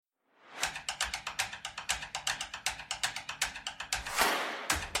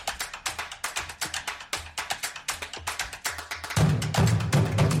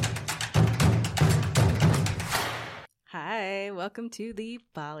welcome to the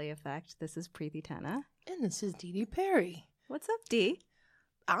Bali Effect. This is Preeti Tana. And this is Dee Dee Perry. What's up, Dee?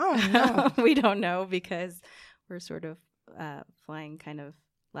 I don't know. We don't know because we're sort of flying kind of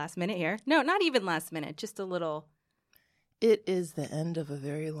last minute here. No, not even last minute, just a little. It is the end of a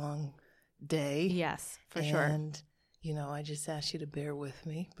very long day. Yes, for sure. And, you know, I just ask you to bear with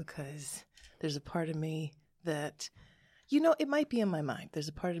me because there's a part of me that, you know, it might be in my mind. There's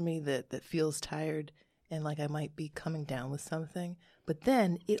a part of me that feels tired and like I might be coming down with something. But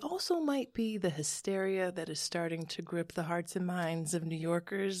then it also might be the hysteria that is starting to grip the hearts and minds of New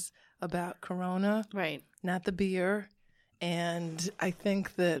Yorkers about Corona. Right. Not the beer. And I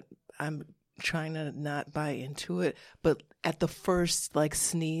think that I'm trying to not buy into it. But at the first,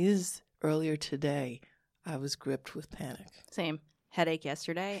 sneeze earlier today, I was gripped with panic. Same. Headache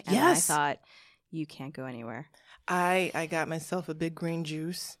yesterday. And Yes. I thought, you can't go anywhere. I got myself a big green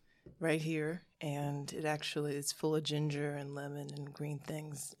juice right here. And it's full of ginger and lemon and green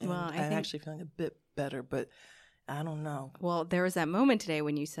things. And Well, I'm actually feeling a bit better, but I don't know. Well, there was that moment today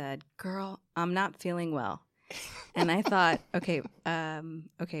when you said, girl, I'm not feeling well. And I thought, okay,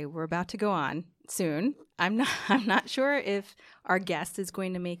 we're about to go on soon. I'm not sure if our guest is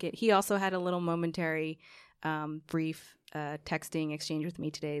going to make it. He also had a little momentary, brief texting exchange with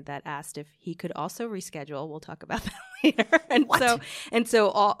me today that asked if he could also reschedule. We'll talk about that later. And so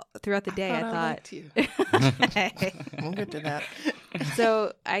all throughout the day, I thought, We'll get to that.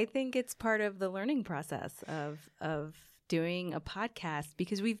 So I think it's part of the learning process of doing a podcast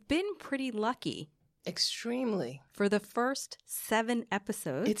because we've been pretty lucky. Extremely. For the first 7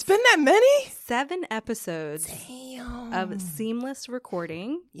 episodes. It's been that many? 7 episodes. Damn. Of seamless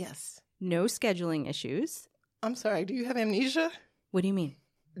recording. Yes. No scheduling issues. I'm sorry, do you have amnesia? What do you mean?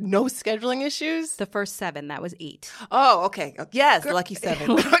 No scheduling issues? The first 7, that was 8. Oh, okay. Yes, lucky 7.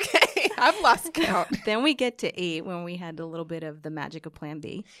 Okay, I've lost count. Then we get to 8 when we had a little bit of the magic of Plan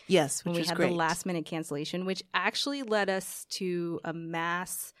B. Yes, which when we was had great. the last minute cancellation, which actually led us to a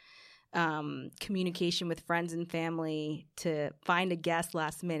mass communication with friends and family to find a guest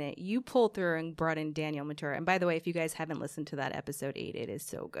last minute. You pulled through and brought in Daniel Matura. And by the way, if you guys haven't listened to that episode 8, it is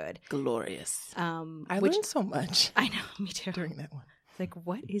so good. Glorious. I learned so much. I know, me too. During that one. It's like,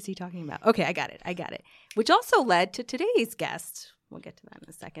 what is he talking about? Okay, I got it. Which also led to today's guest. We'll get to that in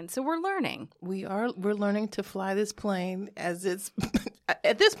a second. So we're learning. We're learning to fly this plane as it's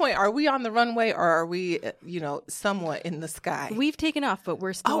at this point, are we on the runway or are we, somewhat in the sky? We've taken off, but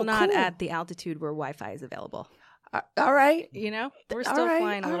we're still not cool. at the altitude where Wi-Fi is available. All right. We're still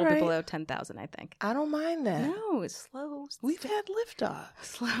flying a little bit below 10,000, I think. I don't mind that. No, it's slow. We've had liftoff.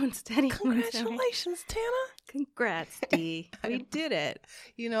 Slow and steady. Congratulations, Tana. Congrats, Dee. We did it.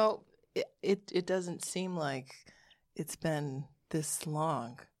 It doesn't seem like it's been this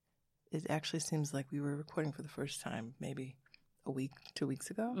long. It actually seems like we were recording for the first time maybe a week, 2 weeks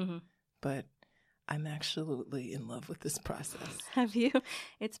ago. Mm-hmm. But I'm absolutely in love with this process. Have you?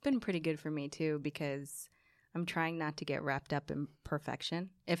 It's been pretty good for me, too, because I'm trying not to get wrapped up in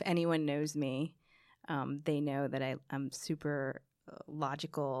perfection. If anyone knows me, they know that I'm super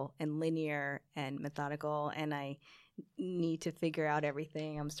logical and linear and methodical, and I need to figure out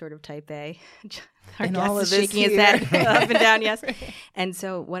everything. I'm sort of type A. Our and guest all of is this shaking his here. head up and down, yes. And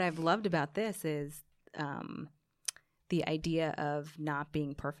so what I've loved about this is the idea of not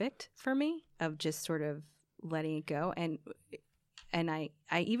being perfect for me, of just sort of letting it go. And I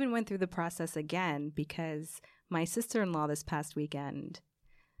even went through the process again because my sister-in-law this past weekend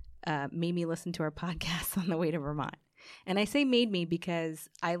made me listen to our podcast on the way to Vermont. And I say made me because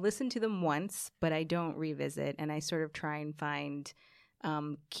I listened to them once, but I don't revisit. And I sort of try and find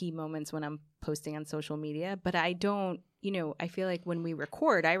key moments when I'm posting on social media. But I don't, I feel like when we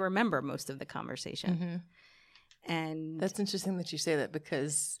record, I remember most of the conversation. Mm-hmm. And that's interesting that you say that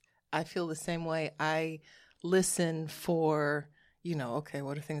because I feel the same way. I listen for, okay,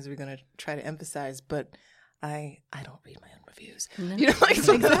 what are things we're going to try to emphasize? But I don't read my own reviews. No.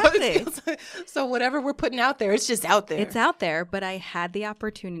 Exactly. So whatever we're putting out there, it's just out there. It's out there, but I had the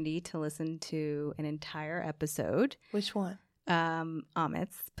opportunity to listen to an entire episode. Which one?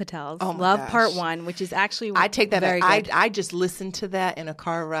 Amit's Patel's Oh my Love gosh. Part 1, which is actually I take that very back. good. I just listened to that in a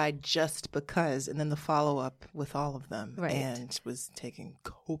car ride just because, and then the follow-up with all of them. Right. And was taking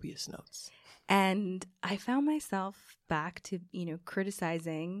copious notes. And I found myself back to,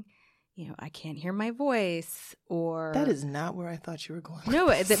 criticizing, I can't hear my voice, or That is not where I thought you were going. No,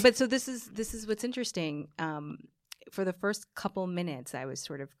 but so this is what's interesting. For the first couple minutes, I was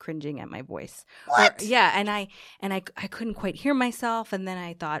sort of cringing at my voice. What? And I couldn't quite hear myself. And then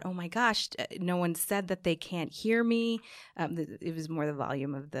I thought, oh my gosh, no one said that they can't hear me. It was more the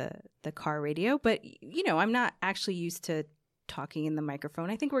volume of the car radio. But I'm not actually used to talking in the microphone.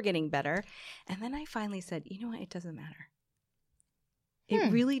 I think we're getting better. And then I finally said, you know what? It doesn't matter.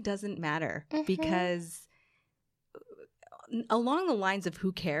 It really doesn't matter because along the lines of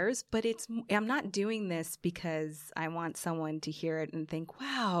who cares, but I'm not doing this because I want someone to hear it and think,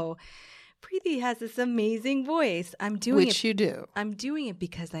 wow, Preeti has this amazing voice. Which you do. I'm doing it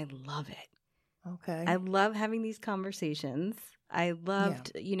because I love it. Okay. I love having these conversations. I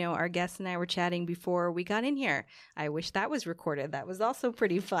loved, our guests and I were chatting before we got in here. I wish that was recorded. That was also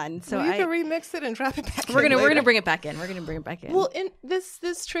pretty fun. So you can remix it and drop it back. We're gonna bring it back in. We're gonna bring it back in. Well,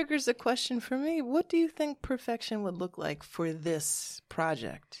 this triggers a question for me. What do you think perfection would look like for this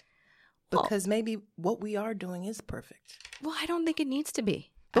project? Because maybe what we are doing is perfect. Well, I don't think it needs to be.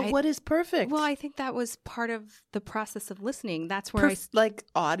 But what is perfect? Well, I think that was part of the process of listening. That's where like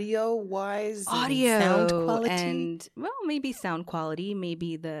audio-wise, audio and sound quality, and maybe sound quality,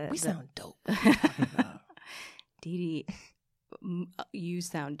 maybe we sound dope. Dee Dee, you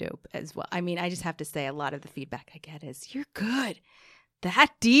sound dope as well. I mean, I just have to say, a lot of the feedback I get is, "You're good."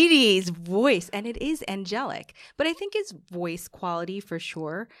 That Dee Dee's voice, and it is angelic, but I think it's voice quality for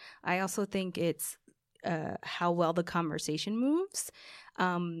sure. I also think it's how well the conversation moves.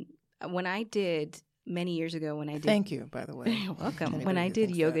 When I did many years ago, thank you, by the way. You're welcome. When I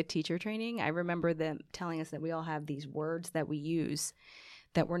did yoga teacher training, I remember them telling us that we all have these words that we use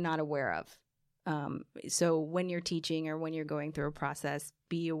that we're not aware of. So when you're teaching or when you're going through a process,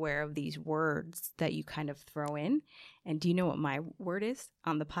 be aware of these words that you kind of throw in. And do you know what my word is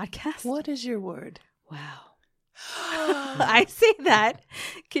on the podcast? What is your word? Wow. I say that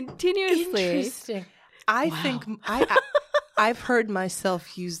continuously. Interesting. I think I've heard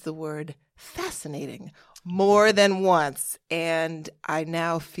myself use the word fascinating more than once, and I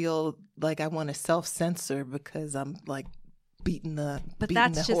now feel like I want to self-censor because I'm like beating the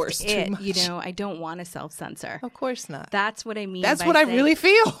horse too much. I don't want to self-censor. Of course not. That's what I mean. That's what I really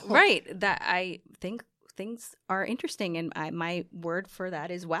feel. Right. That I think things are interesting, and my word for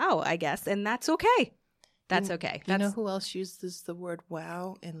that is wow, I guess, and that's okay. That's okay. You know who else uses the word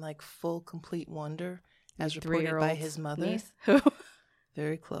wow in like full, complete wonder? As reported by his mother.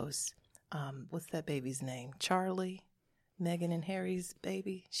 Very close. What's that baby's name? Charlie, Meghan and Harry's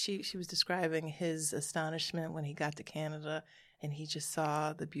baby. She was describing his astonishment when he got to Canada and he just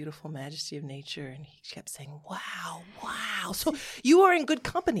saw the beautiful majesty of nature and he kept saying, wow, wow. So you are in good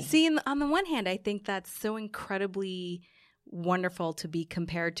company. See, on the one hand, I think that's so incredibly wonderful to be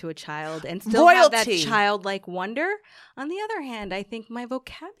compared to a child and still have that childlike wonder. On the other hand, I think my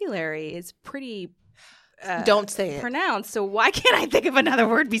vocabulary is pretty don't say it. Pronounced. So why can't I think of another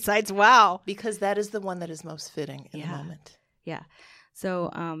word besides wow? Because that is the one that is most fitting in the moment. Yeah. So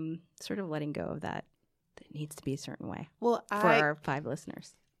sort of letting go of that. It needs to be a certain way. Well, for our 5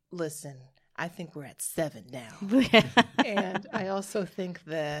 listeners. Listen, I think we're at 7 now. And I also think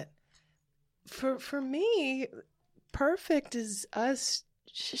that for me, perfect is us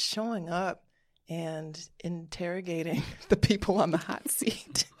just showing up and interrogating the people on the hot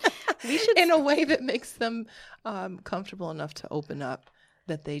seat. We should in a way that makes them comfortable enough to open up,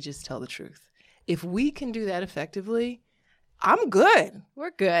 that they just tell the truth. If we can do that effectively, I'm good. We're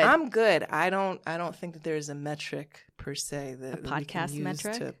good. I'm good. I don't think that there's a metric per se that podcast we can use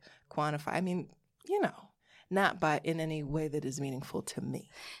metric to quantify. I mean, not in any way that is meaningful to me.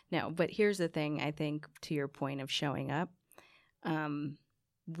 No, but here's the thing. I think to your point of showing up,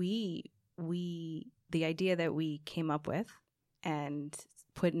 the idea that we came up with and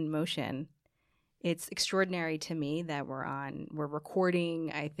put in motion, it's extraordinary to me that we're recording,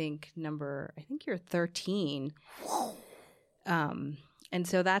 I think you're 13. And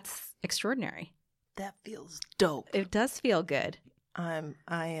so that's extraordinary. That feels dope. It does feel good. I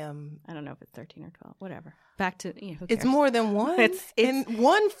am. I don't know if it's 13 or 12, whatever. Back to, who cares? It's more than one. And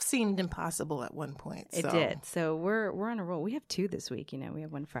one seemed impossible at one point. It did. So we're on a roll. We have 2 this week. We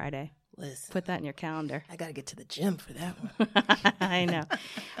have one Friday. Listen, put that in your calendar. I got to get to the gym for that one. I know.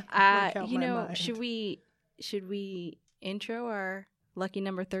 Should we intro our lucky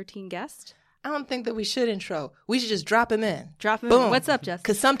number 13 guest? I don't think that we should intro. We should just drop him in. Boom. What's up, Jess?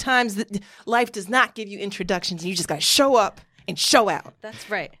 Because sometimes life does not give you introductions, and you just got to show up and show out. That's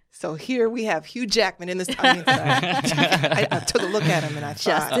right. So here we have Hugh Jackman in this. I took a look at him and I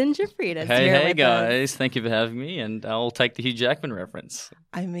thought, Justin Giuffrida. Hey guys, thank you for having me, and I'll take the Hugh Jackman reference.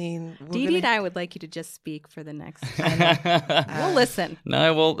 I mean, Dee Dee and I would like you to just speak for the next. We'll listen.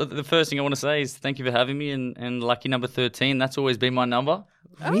 No, well, the first thing I want to say is thank you for having me, and lucky number 13. That's always been my number.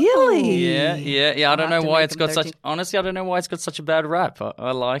 Really? Yeah. I don't know why it's got such. Honestly, I don't know why it's got such a bad rap.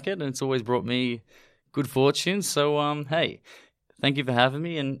 I like it, and it's always brought me good fortune. So, hey. Thank you for having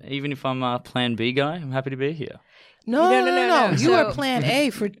me, and even if I'm a Plan B guy, I'm happy to be here. No. You So- are plan A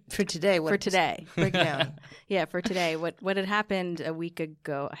for today. For today. Break it down. Yeah, for today. What had happened a week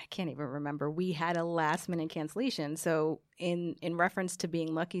ago, I can't even remember. We had a last minute cancellation. So in reference to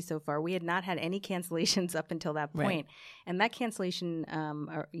being lucky so far, we had not had any cancellations up until that point. Right. And that cancellation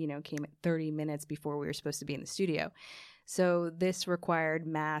came at 30 minutes before we were supposed to be in the studio. So this required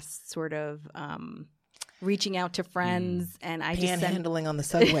mass sort of reaching out to friends, and I just Panhandling on the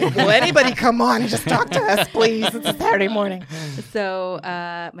subway. Will anybody come on and just talk to us, please? It's a Saturday morning. So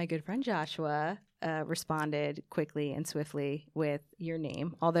my good friend Joshua responded quickly and swiftly with your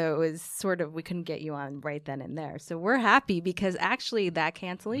name, although it was sort of, we couldn't get you on right then and there. So we're happy because actually that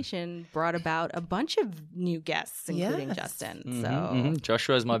cancellation brought about a bunch of new guests, including Justin. So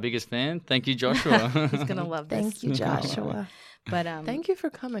Joshua is my biggest fan. Thank you, Joshua. he's going to love this. Thank you, Joshua. But thank you for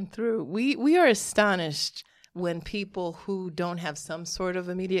coming through. We are astonished when people who don't have some sort of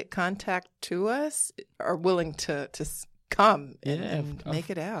immediate contact to us are willing to come and make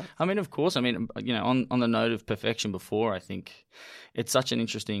it out. I mean, of course. I mean, on the note of perfection before, I think it's such an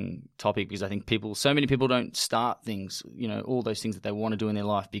interesting topic because I think so many people don't start things, all those things that they want to do in their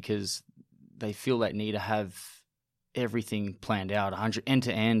life because they feel that need to have everything planned out, 100 end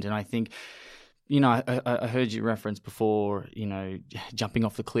to end. And I think, I heard you reference before, jumping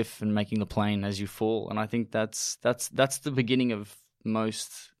off the cliff and making the plane as you fall. And I think that's the beginning of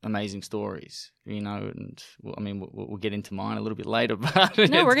most amazing stories, and we'll get into mine a little bit later. But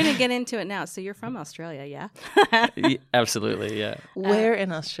no, we're going to get into it now. So you're from Australia, yeah? Yeah, absolutely, yeah. Where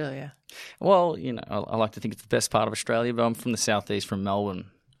in Australia? Well, I like to think it's the best part of Australia, but I'm from the southeast, from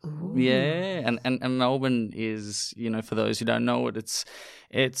Melbourne. Ooh. Yeah, and Melbourne is, for those who don't know it,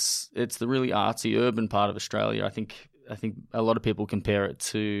 it's the really artsy urban part of Australia. I think a lot of people compare it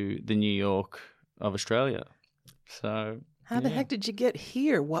to the New York of Australia. So how the heck did you get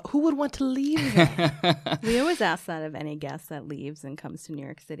here? Who would want to leave that? We always ask that of any guest that leaves and comes to New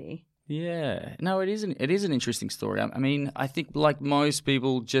York City. Yeah, no, it is an interesting story. I mean, I think like most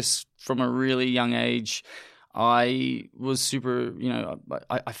people, just from a really young age, I was super,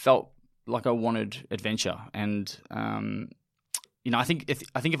 I felt like I wanted adventure. And, I think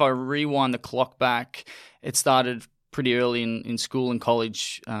if I rewind the clock back, it started pretty early in school and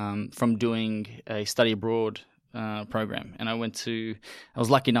college from doing a study abroad program. And I was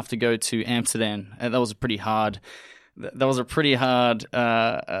lucky enough to go to Amsterdam. And that was a pretty hard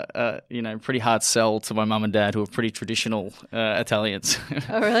pretty hard sell to my mum and dad, who are pretty traditional Italians.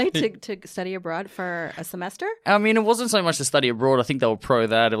 Oh, really? To study abroad for a semester? I mean, it wasn't so much to study abroad. I think they were pro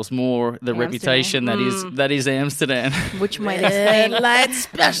that. It was more the reputation that is Amsterdam. Which might explain light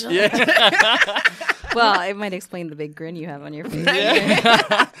special. Yeah. Well, it might explain the big grin you have on your face.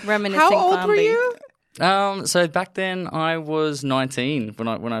 Yeah. Reminiscing How old fondly. were you? So back then I was 19 when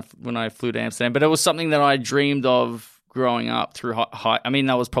I flew to Amsterdam, but it was something that I dreamed of growing up through high. I mean,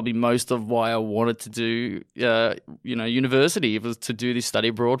 that was probably most of why I wanted to do, university. It was to do this study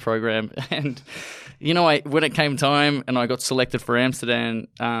abroad program. And, when it came time and I got selected for Amsterdam,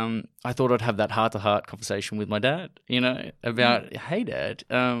 I thought I'd have that heart-to-heart conversation with my dad, about, hey, Dad.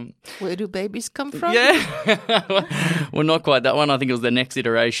 Where do babies come from? Yeah. Well, not quite that one. I think it was the next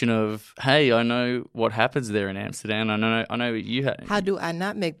iteration of, hey, I know what happens there in Amsterdam. I know what you had. How do I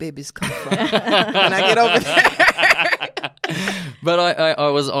not make babies come from when I get over there? But I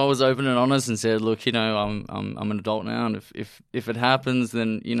was open and honest and said, look, I'm an adult now, and if it happens,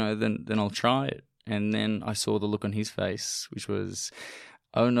 then then I'll try it. And then I saw the look on his face, which was,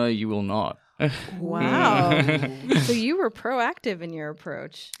 oh no, you will not. Wow. So you were proactive in your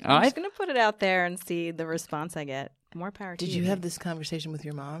approach. I'm just going to put it out there and see the response I get. More power to you. Did you have this conversation with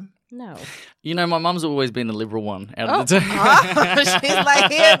your mom? No. My mom's always been the liberal one out of the two. She's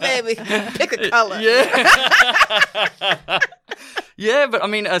like, here, baby, pick a color. Yeah. Yeah, but I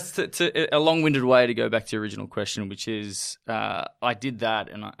mean, to a long-winded way to go back to your original question, which is, I did that,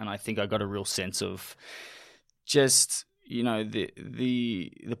 and I think I got a real sense of just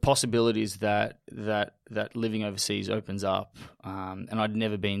the possibilities that living overseas opens up, and I'd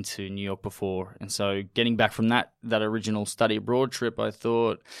never been to New York before, and so getting back from that original study abroad trip, I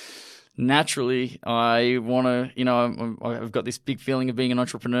thought, naturally, I want to, I've got this big feeling of being an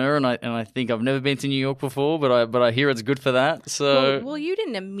entrepreneur, and I think I've never been to New York before, but I hear it's good for that. So, well, you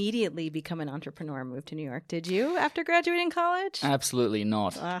didn't immediately become an entrepreneur and move to New York, did you? After graduating college? Absolutely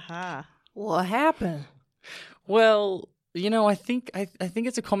not. Aha. What happened? Well, I think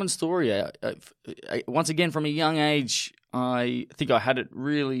it's a common story. I once again, from a young age, I think I had it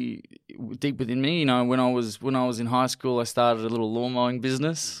really, deep within me. When I was in high school, I started a little lawn mowing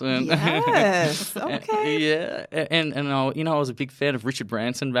business. And, Yes. Okay. yeah, and I was a big fan of Richard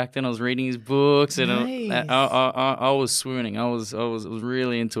Branson back then. I was reading his books, and Nice. I was swooning. I was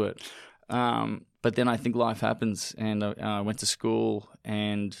really into it. But then I think life happens, and I went to school,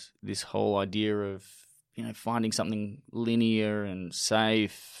 and this whole idea of finding something linear and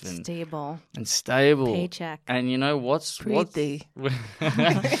safe and stable paycheck. And what's Preeti.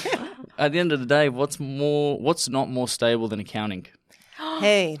 at the end of the day, what's not more stable than accounting?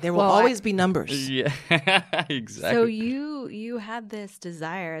 Hey, there will always be numbers. Yeah, exactly. So you had this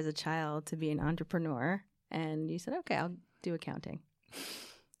desire as a child to be an entrepreneur, and you said, okay, I'll do accounting.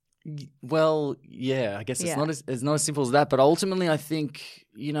 Well, yeah, I guess it's not as simple as that. But ultimately, I think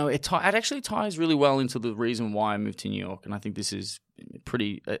it actually ties really well into the reason why I moved to New York, and I think this is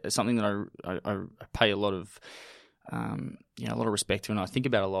pretty something that I pay a lot of a lot of respect to, and I think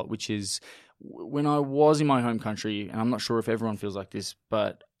about a lot, which is when I was in my home country, and I'm not sure if everyone feels like this,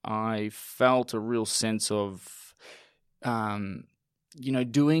 but I felt a real sense of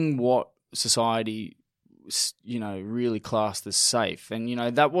doing what society really classed as safe, and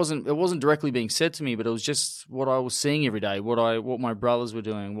it wasn't directly being said to me, but it was just what I was seeing every day, what my brothers were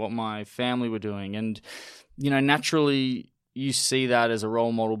doing, what my family were doing, and naturally you see that as a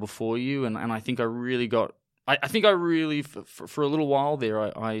role model before you, and I think I really for a little while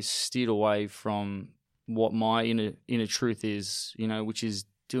there I steered away from what my inner truth is, which is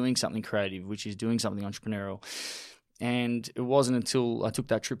doing something creative, which is doing something entrepreneurial. And it wasn't until I took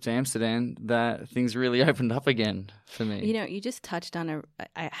that trip to Amsterdam that things really opened up again for me. You just touched on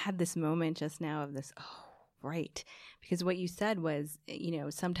I had this moment just now of this, oh, right. Because what you said was,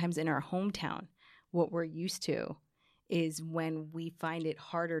 sometimes in our hometown, what we're used to is when we find it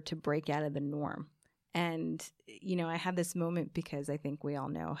harder to break out of the norm. And, I had this moment because I think we all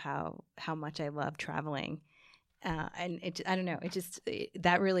know how much I love traveling. And I don't know,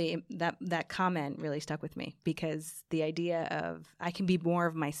 that comment really stuck with me, because the idea of I can be more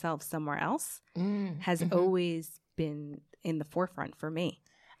of myself somewhere else has always been in the forefront for me.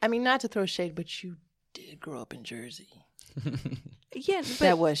 I mean, not to throw shade, but you did grow up in Jersey. Yeah, but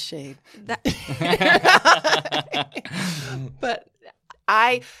that was shade. But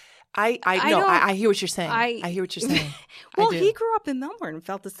I know. I hear what you're saying. I hear what you're saying. Well, he grew up in Melbourne and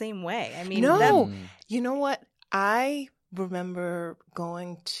felt the same way. I mean, you know what? I remember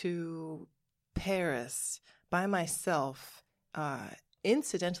going to Paris by myself.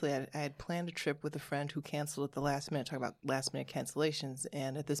 Incidentally, I had planned a trip with a friend who canceled at the last minute, talking about last minute cancellations.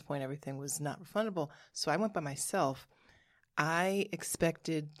 And at this point, everything was not refundable. So I went by myself. I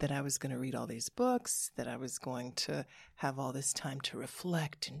expected that I was going to read all these books, that I was going to have all this time to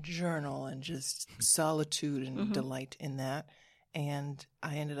reflect and journal and just solitude and delight in that. And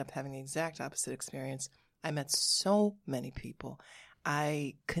I ended up having the exact opposite experience. I met so many people.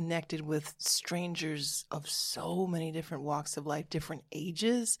 I connected with strangers of so many different walks of life, different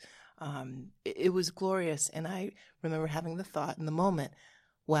ages. It was glorious. And I remember having the thought in the moment,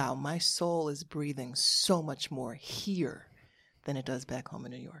 wow, my soul is breathing so much more here than it does back home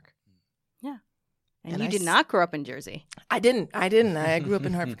in New York. Yeah. And you did not grow up in Jersey. I didn't. I grew up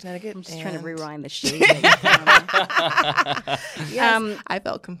in Hartford, Connecticut. I'm just trying to rewind the shade. Yes, I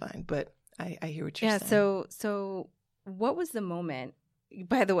felt confined, but I hear what you're saying. Yeah, so what was the moment?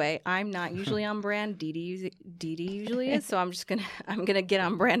 By the way, I'm not usually on brand. Dee Dee usually is, so I'm gonna get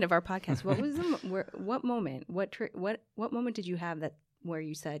on brand of our podcast. What was what moment? What moment did you have that where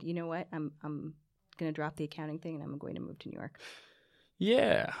you said, you know what, I'm gonna drop the accounting thing and I'm going to move to New York?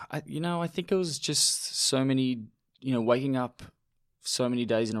 Yeah, I think it was just so many, waking up so many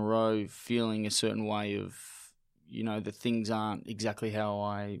days in a row feeling a certain way of, that things aren't exactly how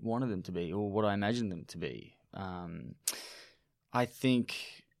I wanted them to be or what I imagined them to be. I think,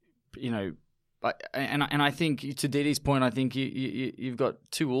 I think to Dee Dee's point, I think you've got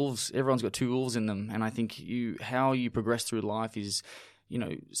two wolves. Everyone's got two wolves in them, and I think how you progress through life is,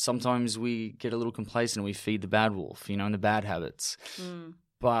 sometimes we get a little complacent and we feed the bad wolf, and the bad habits.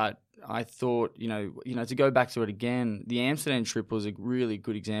 But I thought, to go back to it again, the Amsterdam trip was a really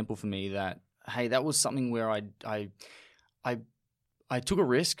good example for me that, hey, that was something where I took a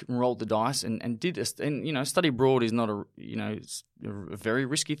risk and rolled the dice and did study abroad is not it's a very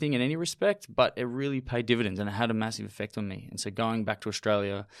risky thing in any respect, but it really paid dividends and it had a massive effect on me. And so going back to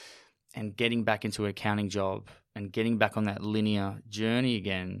Australia and getting back into an accounting job and getting back on that linear journey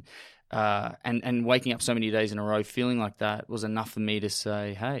again, and waking up so many days in a row feeling like that was enough for me to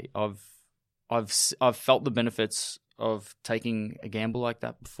say, hey, I've felt the benefits of taking a gamble like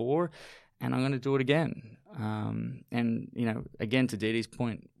that before, and I'm going to do it again. And, you know, again, to Dee Dee's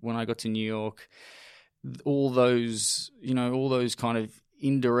point, when I got to New York, all those kind of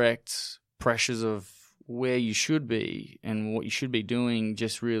indirect pressures of where you should be and what you should be doing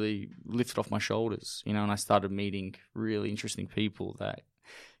just really lifted off my shoulders, you know, and I started meeting really interesting people that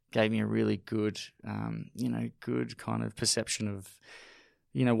gave me a really good, good kind of perception of,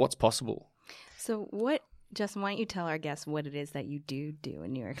 you know, what's possible. So Justin, why don't you tell our guests what it is that you do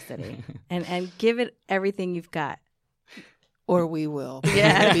in New York City and give it everything you've got. Or we will.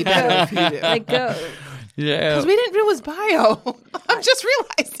 Yeah. It'd be better if you do. Like, go. Yeah. Because we didn't do his bio. I'm just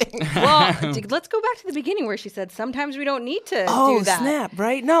realizing. Well, let's go back to the beginning where she said sometimes we don't need to do that. Oh, snap,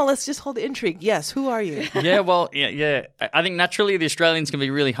 right? No, let's just hold the intrigue. Yes, who are you? Yeah, well, yeah. I think naturally the Australians can be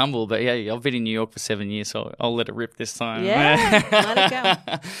really humble, but yeah, I've been in New York for 7 years, so I'll let it rip this time. Yeah, let it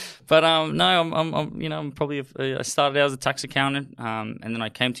go. But no, I'm probably I started out as a tax accountant, and then I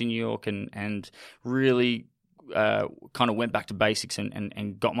came to New York and really kind of went back to basics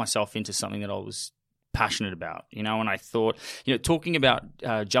and got myself into something that I was passionate about, you know, and I thought, you know, talking about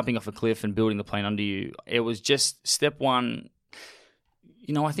jumping off a cliff and building the plane under you, it was just step one.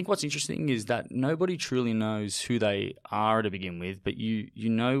 You know, I think what's interesting is that nobody truly knows who they are to begin with, but you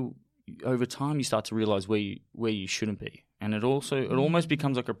know, over time you start to realize where you shouldn't be. And it almost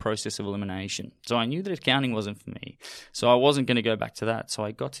becomes like a process of elimination. So I knew that accounting wasn't for me. So I wasn't going to go back to that. So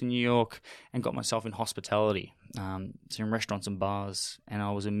I got to New York and got myself in hospitality, so in restaurants and bars. And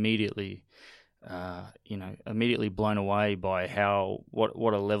I was immediately blown away by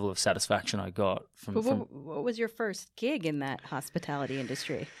what a level of satisfaction I got from. What was your first gig in that hospitality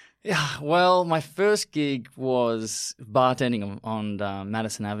industry? Yeah, well, my first gig was bartending on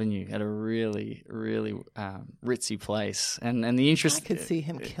Madison Avenue at a really, really ritzy place, and the interest. I could see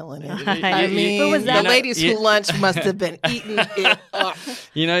him killing it. I mean, the ladies who lunch must have been eating it up.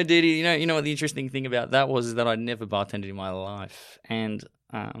 You know, Dee Dee, you know what the interesting thing about that was is that I'd never bartended in my life, and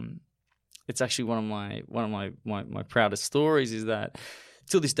it's actually one of my proudest stories is that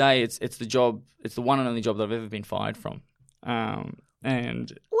till this day it's the one and only job that I've ever been fired from.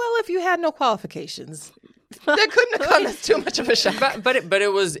 And well, if you had no qualifications, that couldn't have come as too much of a shock. But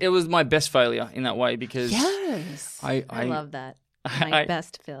it was my best failure in that way because yes, I love that. My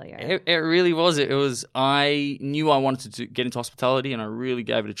best failure. It really was. It was. I knew I wanted to get into hospitality, and I really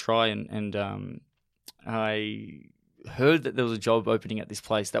gave it a try. And I heard that there was a job opening at this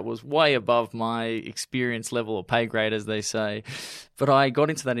place that was way above my experience level or pay grade, as they say. But I got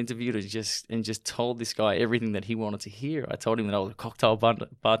into that interview and just told this guy everything that he wanted to hear. I told him that I was a cocktail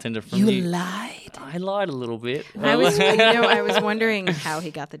bartender from You lied. I lied a little bit. I was wondering how he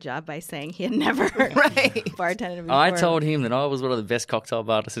got the job by saying he had never bartended before. I told him that I was one of the best cocktail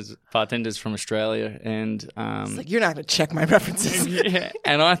bartenders from Australia, and it's like, you're not going to check my references. Yeah.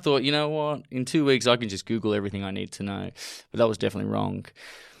 And I thought, you know what? In 2 weeks, I can just Google everything I need to know. But that was definitely wrong.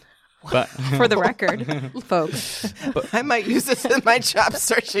 But for the record, folks, I might use this in my job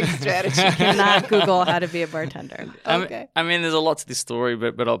searching strategy. Cannot Google how to be a bartender. Okay. I mean, there's a lot to this story,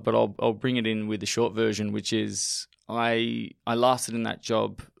 but I'll bring it in with the short version, which is I lasted in that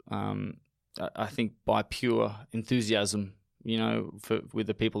job. I think by pure enthusiasm, you know, with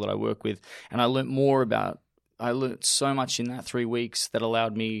the people that I work with, and I learned so much in that 3 weeks that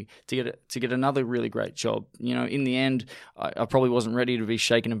allowed me to get another really great job. You know, in the end, I probably wasn't ready to be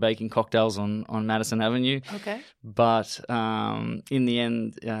shaking and baking cocktails on Madison Avenue. Okay. But in the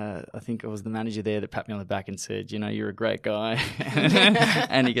end, I think it was the manager there that pat me on the back and said, you know, you're a great guy.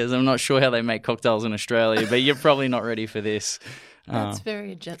 And he goes, I'm not sure how they make cocktails in Australia, but you're probably not ready for this. That's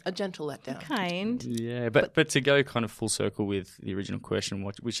very a gentle letdown. Kind. Yeah, but to go kind of full circle with the original question,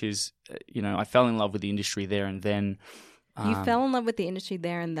 which is, you know, I fell in love with the industry there and then. You fell in love with the industry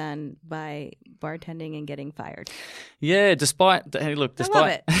there and then by bartending and getting fired. Yeah, despite I love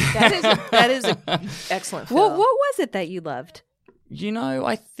it. That is an excellent film. What was it that you loved? You know,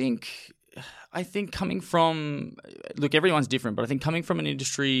 I think coming from, look, everyone's different, but I think coming from an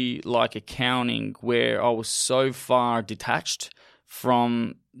industry like accounting where I was so far detached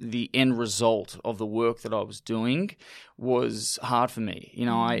from the end result of the work that I was doing was hard for me. You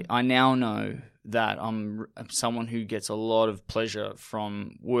know, I now know that I'm someone who gets a lot of pleasure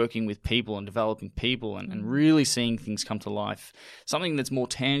from working with people and developing people and really seeing things come to life, something that's more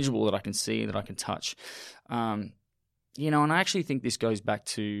tangible that I can see, that I can touch. You know, and I actually think this goes back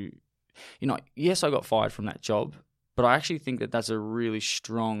to, you know, yes, I got fired from that job, but I actually think that that's a really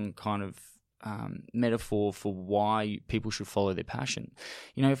strong kind of metaphor for why people should follow their passion.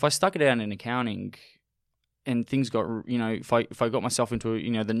 You know, if I stuck it out in accounting and things got, you know, if I got myself into,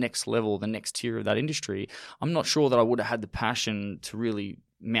 you know, the next level, the next tier of that industry, I'm not sure that I would have had the passion to really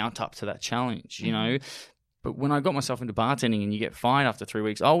mount up to that challenge, you know. But when I got myself into bartending and you get fired after 3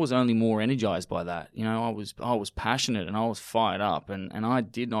 weeks, I was only more energized by that. You know, I was passionate and I was fired up, and I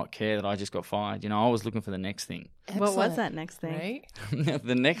did not care that I just got fired. You know, I was looking for the next thing. What was that next thing? Right?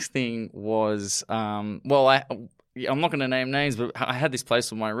 The next thing was, I'm not going to name names, but I had this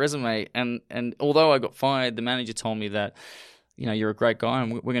place on my resume, and although I got fired, the manager told me that, you know, you're a great guy,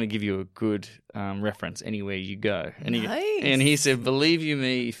 and we're going to give you a good reference anywhere you go. And he said, believe you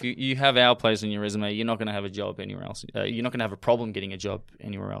me, if you have our place on your resume, you're not going to have a job anywhere else. You're not going to have a problem getting a job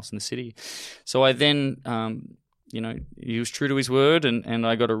anywhere else in the city. So I then, you know, he was true to his word, and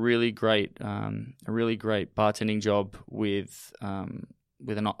I got a really great bartending job with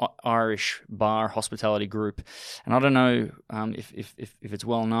an Irish bar hospitality group. And I don't know if it's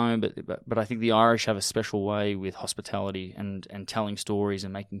well known, but I think the Irish have a special way with hospitality and telling stories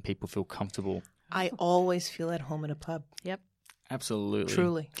and making people feel comfortable. I always feel at home in a pub. Yep. Absolutely.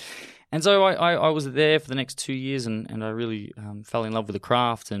 Truly. And so I was there for the next 2 years, and I really fell in love with the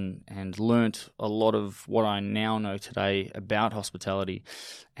craft and learnt a lot of what I now know today about hospitality.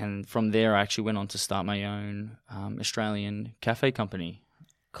 And from there, I actually went on to start my own Australian cafe company.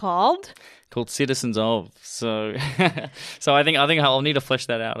 Called Citizens of. So I think I'll need to flesh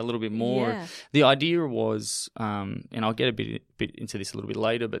that out a little bit more. Yeah. The idea was, and I'll get a bit into this a little bit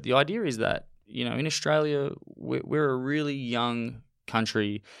later, but the idea is that, you know, in Australia, we're a really young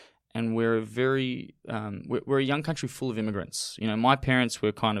country, and we're a young country full of immigrants. You know, my parents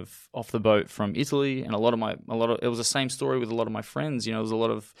were kind of off the boat from Italy, and it was the same story with a lot of my friends. You know, I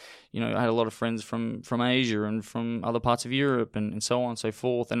had a lot of friends from Asia and from other parts of Europe and so on and so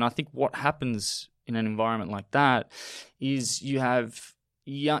forth. And I think what happens in an environment like that is you have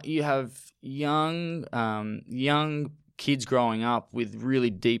young kids growing up with really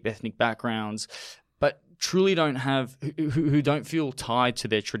deep ethnic backgrounds, but truly don't have, who don't feel tied to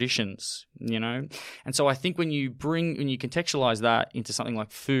their traditions, you know? And so I think when you contextualize that into something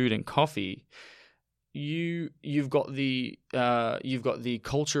like food and coffee, you've got the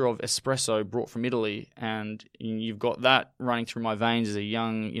culture of espresso brought from Italy, and you've got that running through my veins as a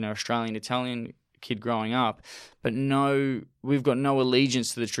young, you know, Australian Italian kid growing up, but we've got no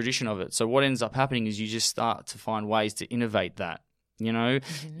allegiance to the tradition of it. So what ends up happening is you just start to find ways to innovate that. You know,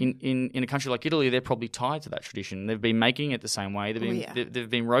 in a country like Italy, they're probably tied to that tradition. They've been making it the same way. They've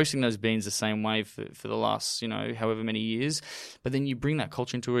been roasting those beans the same way for the last, you know, however many years. But then you bring that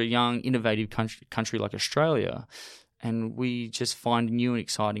culture into a young, innovative country like Australia, and we just find new and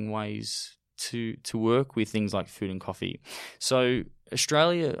exciting ways to work with things like food and coffee. So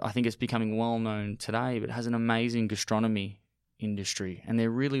Australia, I think, is becoming well known today, but has an amazing gastronomy industry, and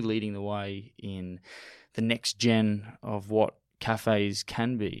they're really leading the way in the next gen of what cafes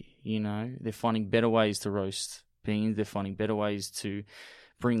can be. You know, they're finding better ways to roast beans. They're finding better ways to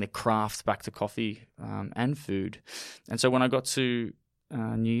bring the craft back to coffee and food. And so when I got to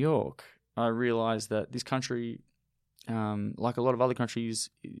New York, I realized that this country, like a lot of other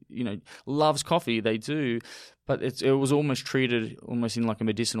countries, you know, loves coffee. They do, but it was almost treated almost in like a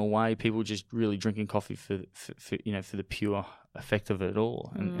medicinal way. People just really drinking coffee for you know, for the pure effect of it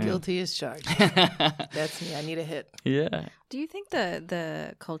all. And guilty as charged. That's me. I need a hit. Yeah. Do you think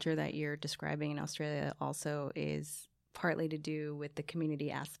the culture that you're describing in Australia also is partly to do with the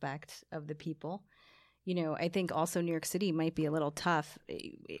community aspect of the people? You know, I think also New York City might be a little tough.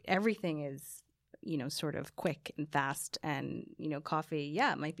 Everything is, you know, sort of quick and fast, and, you know, coffee,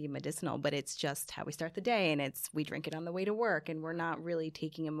 yeah, it might be medicinal, but it's just how we start the day, and we drink it on the way to work, and we're not really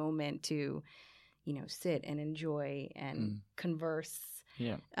taking a moment to, you know, sit and enjoy and converse.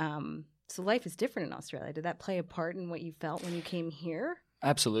 Yeah. So life is different in Australia. Did that play a part in what you felt when you came here?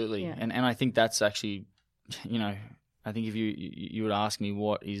 Absolutely. Yeah. And I think that's actually, you know, I think if you would ask me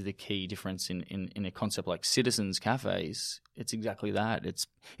what is the key difference in a concept like Citizens Cafés, it's exactly that.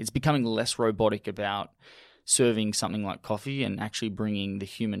 It's becoming less robotic about serving something like coffee and actually bringing the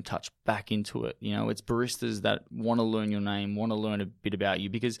human touch back into it. You know, it's baristas that want to learn your name, want to learn a bit about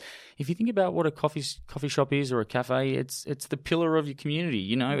you, because if you think about what a coffee shop is or a cafe, it's the pillar of your community.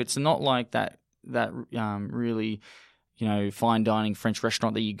 You know, it's not like that really, you know, fine dining French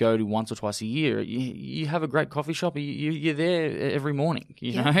restaurant that you go to once or twice a year. You have a great coffee shop. You're there every morning,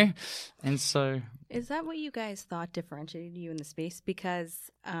 you know? And so... Is that what you guys thought differentiated you in the space?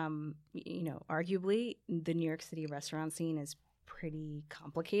 Because, you know, arguably the New York City restaurant scene is pretty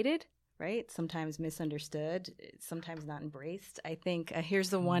complicated, right? Sometimes misunderstood, sometimes not embraced. I think here's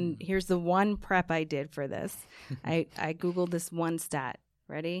the one prep I did for this. I Googled this one stat.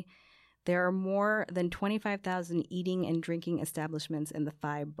 Ready? There are more than 25,000 eating and drinking establishments in the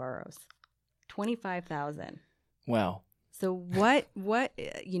 5 boroughs. 25,000. Wow. So what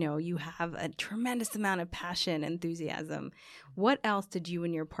you have a tremendous amount of passion, enthusiasm. What else did you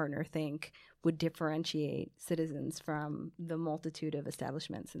and your partner think would differentiate Citizens from the multitude of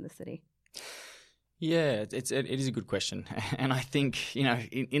establishments in the city? Yeah, it is a good question. And I think,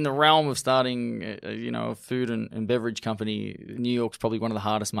 in the realm of starting, a food and beverage company, New York's probably one of the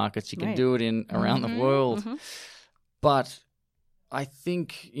hardest markets you can do it in around the world. Mm-hmm. But I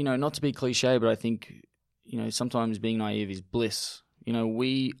think, not to be cliche, but I think, sometimes being naive is bliss.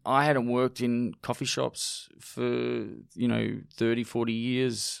 I hadn't worked in coffee shops for, 30, 40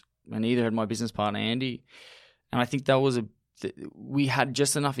 years, and neither had my business partner, Andy. And I think that was we had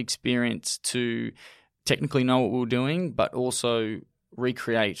just enough experience to technically know what we were doing, but also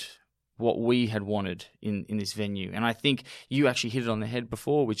recreate what we had wanted in this venue. And I think you actually hit it on the head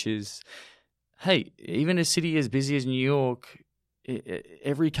before, which is, hey, even a city as busy as New York,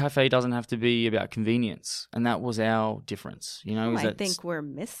 every cafe doesn't have to be about convenience. And that was our difference. I think we're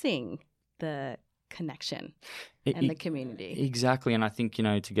missing the connection and the community. Exactly. And I think,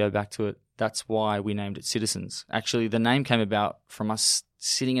 to go back to it, that's why we named it Citizens. Actually, the name came about from us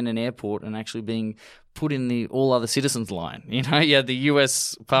sitting in an airport and actually being put in the all other citizens line. You had the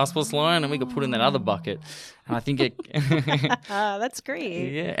US passports line and we got put in that other bucket. And I think it... That's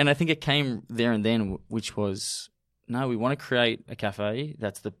great. Yeah, and I think it came there and then, which was, no, we want to create a cafe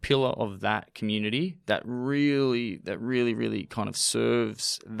that's the pillar of that community that really kind of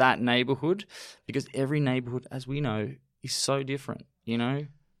serves that neighborhood, because every neighborhood, as we know, is so different,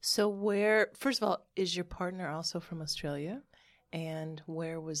 So first of all, is your partner also from Australia? And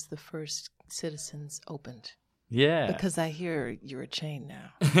where was the first Citizens opened? Yeah. Because I hear you're a chain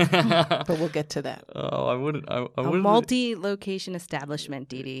now. But we'll get to that. Oh, I wouldn't. A multi-location establishment,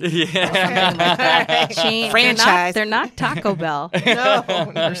 Dee Dee. Yeah. Chain franchise. They're not Taco Bell. No.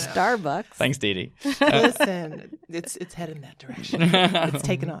 Or Starbucks. Thanks, Dee Dee. Listen, it's headed in that direction. It's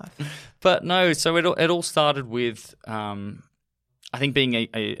taken off. But no, so it all started with, I think being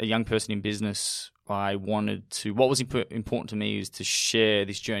a young person in business, I wanted to, what was important to me is to share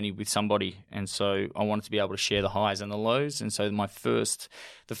this journey with somebody. And so I wanted to be able to share the highs and the lows. And so the first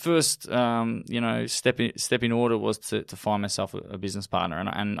step in order was to find myself a business partner.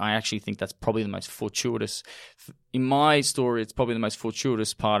 And I actually think that's probably the most fortuitous, in my story, it's probably the most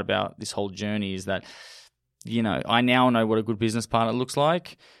fortuitous part about this whole journey is that, I now know what a good business partner looks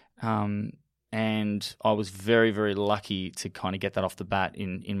like. And I was very, very lucky to kind of get that off the bat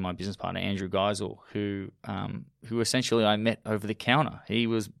in my business partner, Andrew Geisel, who essentially I met over the counter. I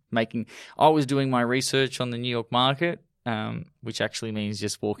was doing my research on the New York market, which actually means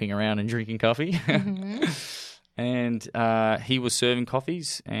just walking around and drinking coffee. Mm-hmm. And he was serving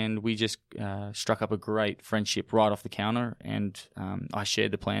coffees, and we just struck up a great friendship right off the counter. And I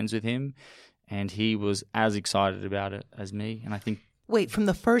shared the plans with him, and he was as excited about it as me. And I think... Wait, from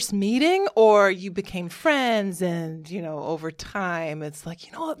the first meeting, or you became friends and, over time it's like,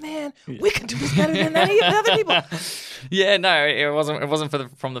 you know what, man, we can do this better than any other people. Yeah, no, it wasn't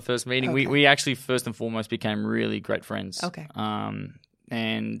from the first meeting. Okay. We actually first and foremost became really great friends. Okay.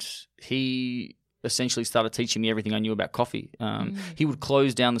 And he essentially started teaching me everything I knew about coffee. He would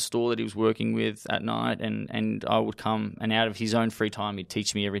close down the store that he was working with at night, and I would come, and out of his own free time, he'd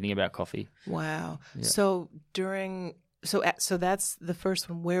teach me everything about coffee. Wow. Yeah. So that's the first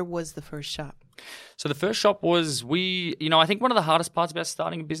one. Where was the first shop? So the first shop was I think one of the hardest parts about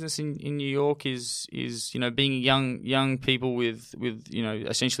starting a business in New York is being young people with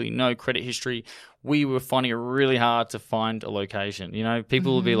essentially no credit history. We were finding it really hard to find a location.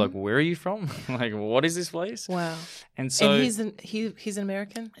 People would be like, "Where are you from? Like, what is this place?" Wow. And so he's an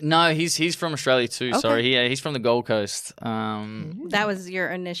American? No, he's from Australia too. Okay. Sorry, he's from the Gold Coast. That was your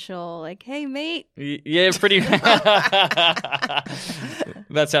initial like, "Hey, mate." Yeah, pretty.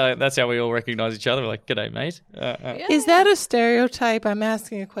 That's how we all recognize each other. We're like, "G'day, mate." Yeah. Is that a stereotype? I'm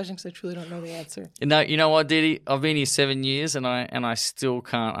asking a question because I truly don't know the answer. No, you know what, Dee Dee? I've been here 7 years, and I still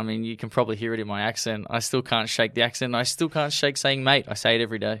can't. I mean, you can probably hear it in my accent. I still can't shake the accent. I still can't shake saying "mate." I say it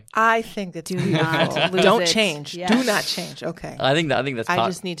every day. I think that's not don't it. Change. Yeah. Do not change. Okay. I think that's. I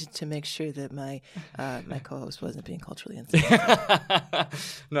just needed to make sure that my co-host wasn't being culturally insensitive.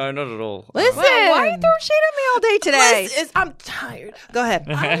 No, not at all. Listen, why are you throwing shade at me all day today? I'm tired. Go ahead.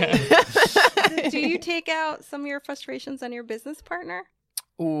 Do you take out some of your frustrations on your business partner?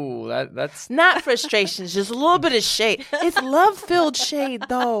 Ooh, that's not frustrations, just a little bit of shade. It's love-filled shade,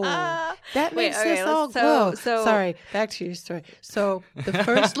 though. That makes us all glow. So, sorry, back to your story. So the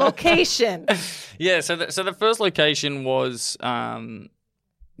first location. Yeah, so the first location was, I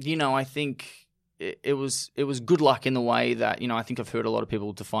think it was good luck in the way that, I think I've heard a lot of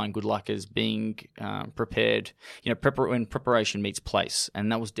people define good luck as being prepared, when preparation meets place.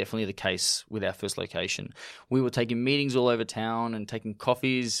 And that was definitely the case with our first location. We were taking meetings all over town and taking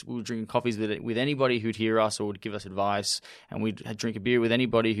coffees. We were drinking coffees with anybody who'd hear us or would give us advice. And we'd drink a beer with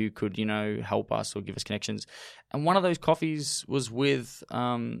anybody who could, help us or give us connections. And one of those coffees was with,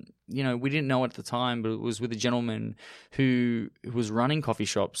 we didn't know it at the time, but it was with a gentleman who was running coffee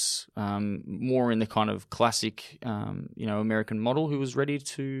shops, more in the kind of classic, American model, who was ready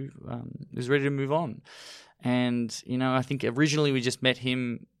to move on. And, I think originally we just met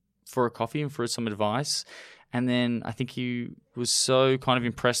him for a coffee and for some advice. And then I think he was so kind of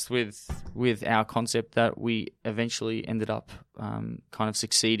impressed with our concept that we eventually ended up kind of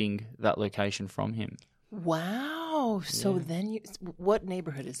succeeding that location from him. Wow. So then what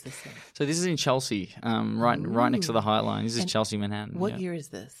neighborhood is this in? So this is in Chelsea, right next to the High Line. This is Chelsea, Manhattan. What year is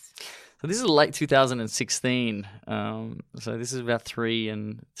this? So this is late 2016. So this is about three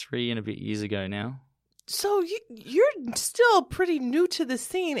and a bit years ago now. So you're still pretty new to the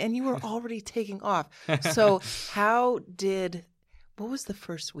scene, and you were already taking off. So what was the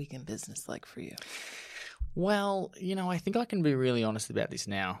first week in business like for you? Well, I think I can be really honest about this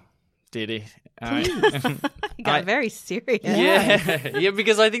now. Diddy. You got very serious. Yeah,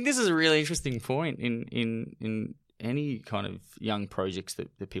 because I think this is a really interesting point in any kind of young projects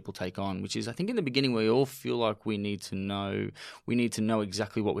that people take on, which is, I think in the beginning we all feel like we need to know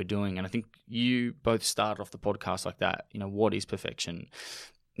exactly what we're doing. And I think you both started off the podcast like that, what is perfection?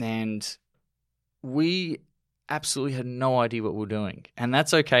 And we absolutely had no idea what we were doing. And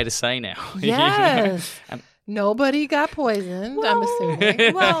that's okay to say now. Yes. Nobody got poisoned, I'm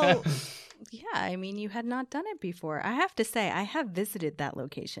assuming. Well, yeah, you had not done it before. I have to say, I have visited that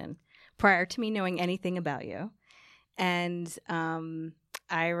location prior to me knowing anything about you. And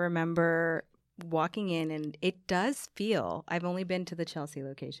I remember walking in, and it does feel, I've only been to the Chelsea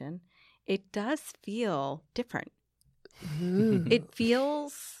location, it does feel different. It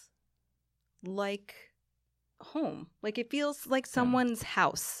feels like home. Like it feels like someone's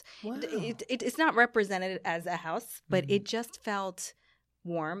house. Wow. It's not represented as a house, but it just felt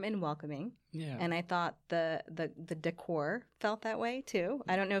warm and welcoming. Yeah. And I thought the decor felt that way too.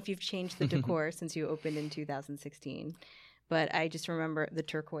 I don't know if you've changed the decor since you opened in 2016, but I just remember the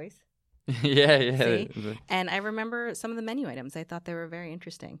turquoise. Yeah. See? And I remember some of the menu items. I thought they were very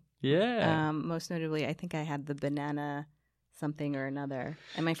interesting. Yeah. Most notably, I think I had the banana something or another.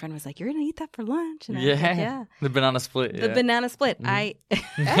 And my friend was like, "You're going to eat that for lunch?" And I was like, yeah. The banana split. The banana split.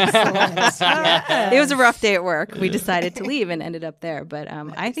 Excellent. It was a rough day at work. We decided to leave and ended up there. But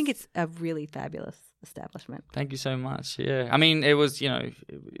I think it's a really fabulous establishment. Thank you so much. Yeah. It was,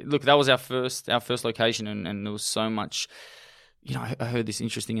 look, that was our first location, and there was so much, I heard this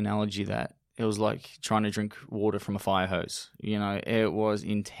interesting analogy that it was like trying to drink water from a fire hose. It was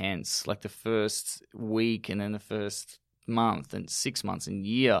intense. Like the first week and then the first month and 6 months and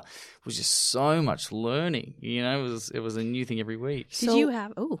year was just so much learning. It was a new thing every week. Did you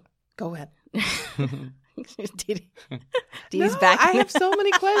have? Go ahead. Dee's back. I have so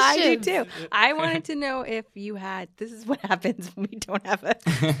many questions. I do too. I wanted to know if you had. This is what happens when we don't have a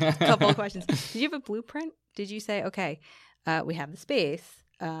couple of questions. Did you have a blueprint? Did you say, okay, we have the space.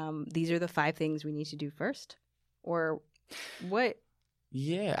 These are the 5 things we need to do first, or what?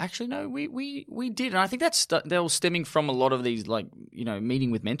 Yeah, actually, no, we did, and I think that was stemming from a lot of these,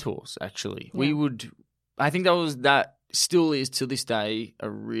 meeting with mentors. Actually, I think that still is to this day a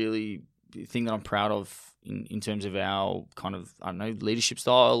really thing that I'm proud of in terms of our kind of, I don't know, leadership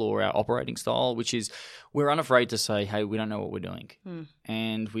style or our operating style, which is we're unafraid to say, hey, we don't know what we're doing,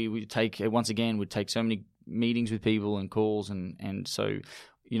 and we'd take so many meetings with people and calls, and so.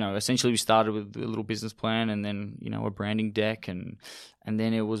 Essentially we started with a little business plan and then, a branding deck and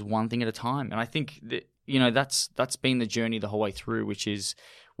then it was one thing at a time. And I think that, that's been the journey the whole way through, which is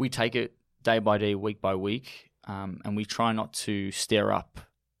we take it day by day, week by week, and we try not to stare up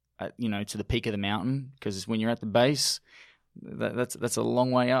at, to the peak of the mountain, because when you're at the base, that's a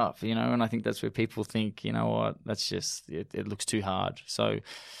long way up, and I think that's where people think, that's just, it looks too hard. So,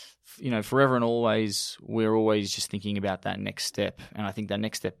 forever and always, we're always just thinking about that next step, and I think that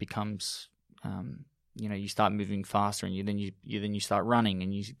next step becomes, you start moving faster, and then you start running,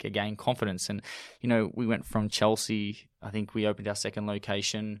 and you gain confidence. And we went from Chelsea. I think we opened our second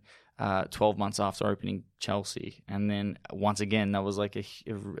location 12 months after opening Chelsea, and then once again, that was like a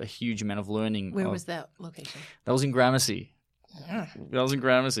huge amount of learning. Where was that location? That was in Gramercy. I was in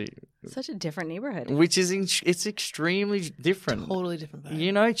Gramercy. Such a different neighborhood. Which is it's extremely different. Totally different vibe.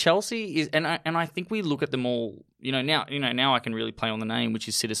 You know, Chelsea is, and I think we look at them all. Now I can really play on the name, which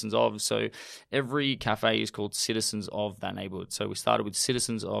is Citizens of. So every cafe is called Citizens of that neighborhood. So we started with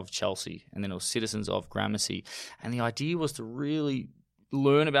Citizens of Chelsea, and then it was Citizens of Gramercy, and the idea was to really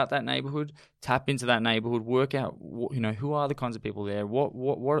learn about that neighborhood, tap into that neighborhood, work out who are the kinds of people there,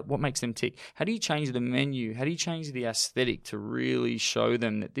 what makes them tick. How do you change the menu? How do you change the aesthetic to really show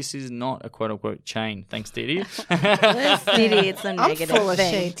them that this is not a quote unquote chain? Thanks, Didi. Didi, it's a negative I'm full of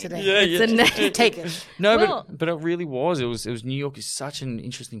thing. shade today. It's a negative. Take it. No, but it really was. It was New York is such an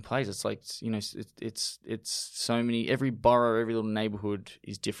interesting place. It's like it's so many. Every borough, every little neighborhood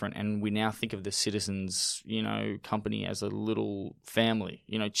is different, and we now think of the Citizens company as a little family.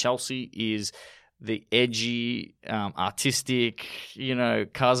 Chelsea is the edgy, artistic,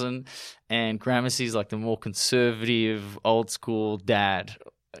 cousin, and Gramercy's like the more conservative, old school dad.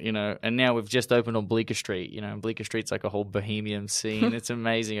 And now we've just opened on Bleecker Street. Bleecker Street's like a whole bohemian scene. It's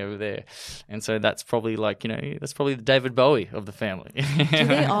amazing over there. And so that's probably that's probably the David Bowie of the family. Do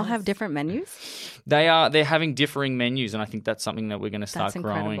they all have different menus? They're having differing menus, and I think that's something that we're going to start That's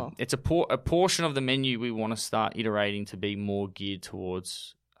growing. incredible. It's a portion of the menu we want to start iterating to be more geared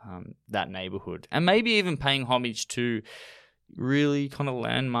towards that neighborhood, and maybe even paying homage to really kind of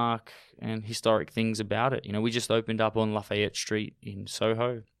landmark and historic things about it. We just opened up on Lafayette Street in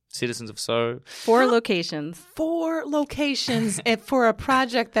Soho, Citizens of Soho. 4 locations. 4 locations and for a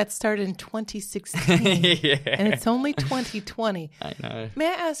project that started in 2016. Yeah. And it's only 2020. I know. May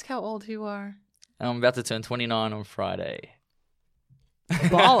I ask how old you are? I'm about to turn 29 on Friday.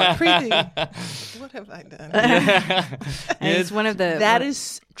 Baller. Preeti. What have I done? And it's one of the. That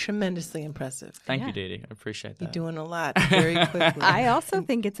is tremendously impressive. Thank you, Didi. I appreciate that. You're doing a lot very quickly. I also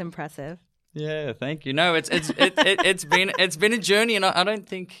think it's impressive. Yeah, thank you. No, it's been a journey, and I don't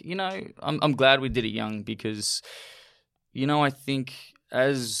think I'm glad we did it young because I think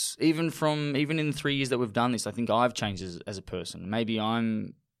even in the 3 years that we've done this, I think I've changed as a person. Maybe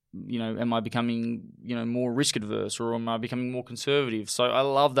I'm am I becoming more risk adverse, or am I becoming more conservative? So I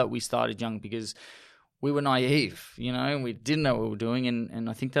love that we started young because we were naive, and we didn't know what we were doing, and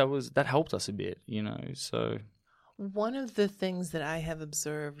I think that helped us a bit, So one of the things that I have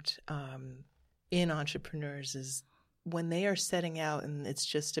observed in entrepreneurs is when they are setting out and it's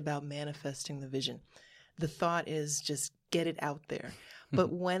just about manifesting the vision, the thought is just get it out there.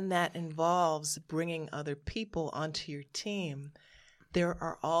 But when that involves bringing other people onto your team, there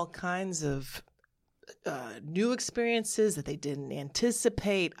are all kinds of new experiences that they didn't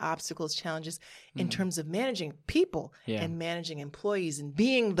anticipate, obstacles, challenges in terms of managing people and managing employees and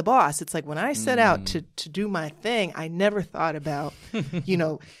being the boss. It's like when I set out to do my thing, I never thought about,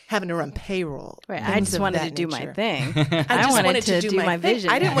 having to run payroll. Right. I just wanted to do my thing. I just wanted to do my vision.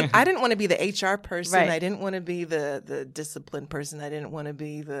 I didn't want to be the HR person. Right. I didn't want to be the discipline person. I didn't want to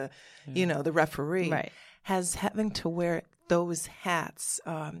be the referee. Right. Has having to wear those hats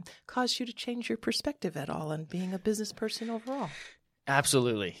caused you to change your perspective at all on being a business person overall?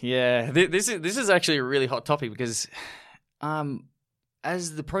 Absolutely, yeah. This is actually a really hot topic because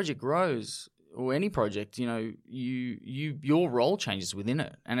as the project grows, or any project, your role changes within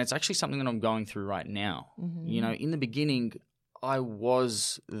it, and it's actually something that I'm going through right now. Mm-hmm. In the beginning, I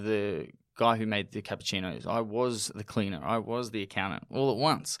was the guy who made the cappuccinos. I was the cleaner. I was the accountant all at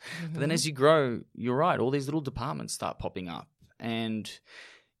once. Mm-hmm. But then as you grow, you're right, all these little departments start popping up and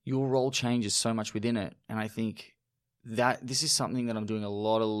your role changes so much within it. And I think that this is something that I'm doing a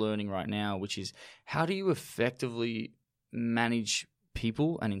lot of learning right now, which is how do you effectively manage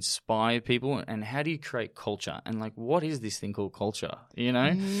people and inspire people, and how do you create culture, and what is this thing called culture,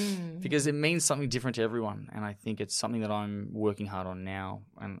 because it means something different to everyone, and I think it's something that I'm working hard on now,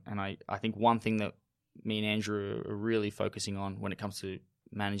 and I think one thing that me and Andrew are really focusing on when it comes to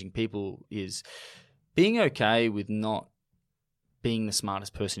managing people is being okay with not being the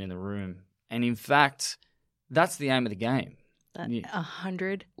smartest person in the room, and in fact that's the aim of the game.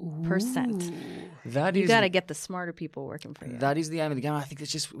 100%. That You is, got to get the smarter people working for you. That is the aim of the game. I think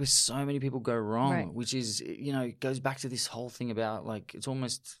it's just where so many people go wrong, Right. which is, it goes back to this whole thing about it's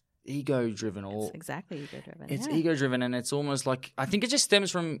almost ego-driven. It's exactly ego-driven. It's yeah. ego-driven, and it's almost I think it just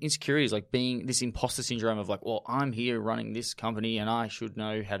stems from insecurities, being this imposter syndrome of well, I'm here running this company and I should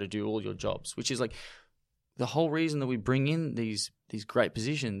know how to do all your jobs, which is the whole reason that we bring in these great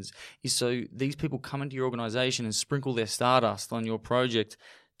positions is so these people come into your organization and sprinkle their stardust on your project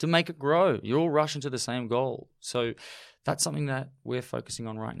to make it grow. You're all rushing to the same goal. So that's something that we're focusing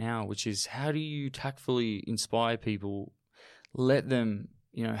on right now, which is how do you tactfully inspire people, let them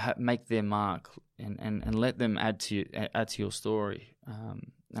make their mark and let them add to your story.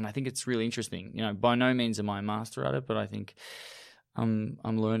 And I think it's really interesting. By no means am I a master at it, but I think I'm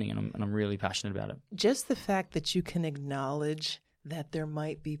learning and I'm really passionate about it. Just the fact that you can acknowledge that there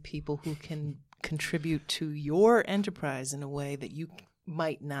might be people who can contribute to your enterprise in a way that you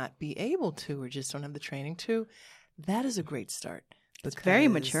might not be able to or just don't have the training to, that is a great start. It's very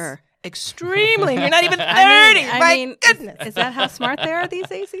mature. Extremely. You're not even 30. I mean, goodness. Is that how smart they are these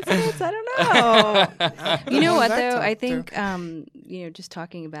days, these kids? I don't know. You know what, though? I think, just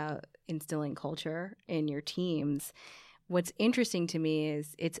talking about instilling culture in your teams, what's interesting to me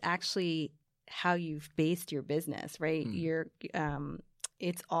is it's actually how you've based your business, right?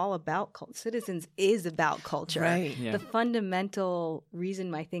 It's all about Citizens is about culture. Right. Yeah. The fundamental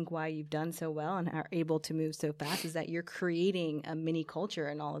reason I think why you've done so well and are able to move so fast is that you're creating a mini culture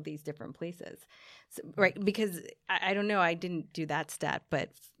in all of these different places. So, right? Because I don't know, I didn't do that stat,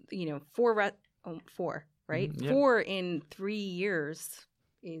 but 4, right? Yeah. 4 in 3 years,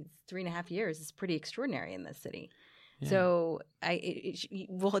 3.5 years is pretty extraordinary in this city. Yeah. So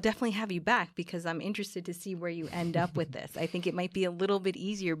we'll definitely have you back because I'm interested to see where you end up with this. I think it might be a little bit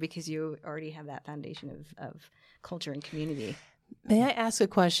easier because you already have that foundation of culture and community. May I ask a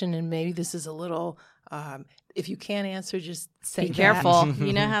question? And maybe this is a little, if you can't answer, just say Be careful.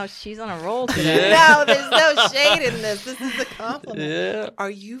 You know how she's on a roll today. No, there's no shade in this. This is a compliment. Yeah. Are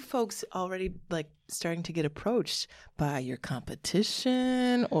you folks already starting to get approached by your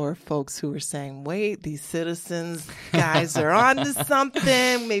competition or folks who are saying, wait, these Citizens guys are on to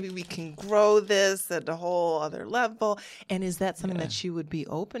something. Maybe we can grow this at a whole other level. And is that something that you would be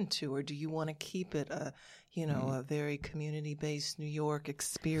open to, or do you want to keep it a very community-based New York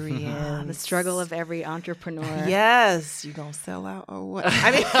experience? The struggle of every entrepreneur. Yes. You going to sell out or what?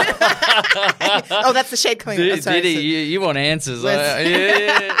 I mean, oh, that's the shade coming. Diddy, you want answers.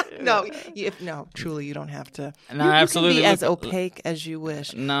 Yeah. No, truly, you don't have to. No, you absolutely. You can be as opaque as you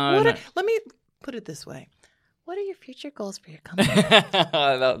wish. No. Let me put it this way. What are your future goals for your company?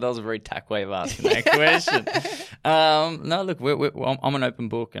 that was a very tack way of asking that question. No, look, I'm an open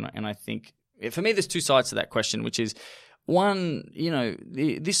book, and I think for me, there's 2 sides to that question, which is one,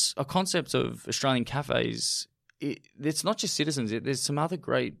 a concept of Australian cafes. It's not just Citizens. There's some other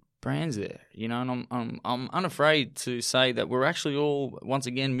great brands there, and I'm unafraid to say that we're actually all once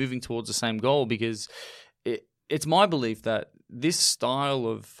again moving towards the same goal because it's my belief that this style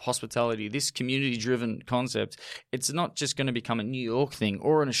of hospitality, this community-driven concept, it's not just going to become a New York thing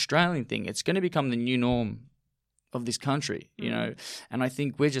or an Australian thing. It's going to become the new norm of this country, and I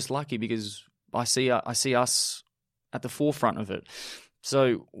think we're just lucky because I see us at the forefront of it.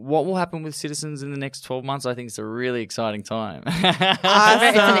 So what will happen with Citizens in the next 12 months? I think it's a really exciting time.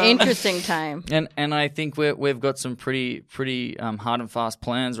 It's an interesting time. And I think we've got some pretty hard and fast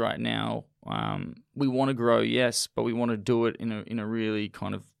plans right now. We want to grow, yes, but we want to do it in a really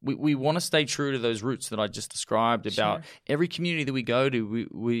kind of we want to stay true to those roots that I just described about every community that we go to.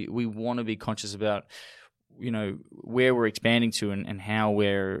 We want to be conscious about where we're expanding to and how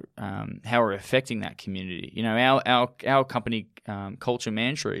we're affecting that community. Our company culture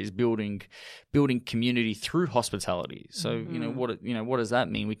mantra is building community through hospitality. So what does that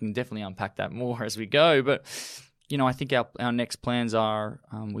mean? We can definitely unpack that more as we go. But I think our next plans are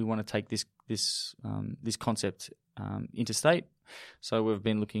we want to take this concept interstate. So we've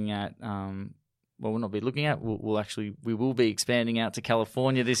been looking at. We'll not be looking at. We will be expanding out to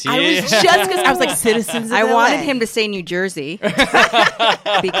California this year. I was like Citizens. I wanted him to say New Jersey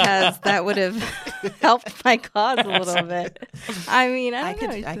because that would have helped my cause a little bit. I mean, I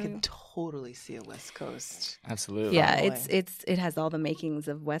could totally see a West Coast. Absolutely. Yeah, it has all the makings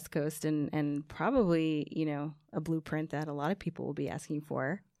of West Coast and probably a blueprint that a lot of people will be asking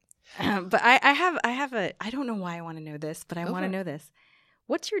for. But I don't know why I want to know this, but I want to know this.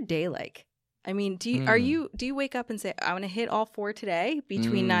 What's your day like? I mean, do you wake up and say, I want to hit all 4 today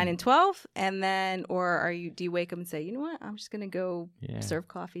between 9 and 12, and then, or do you wake up and say, you know what, I'm just going to go serve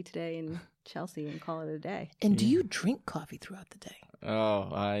coffee today in Chelsea and call it a day? And do you drink coffee throughout the day? Oh,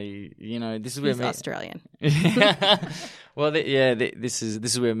 this is where He's Australian. Well, this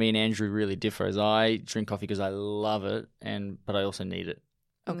is where me and Andrew really differ. As I drink coffee because I love it, but I also need it.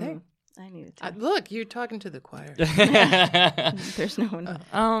 Okay. I need it too. Look, you're talking to the choir. There's no one.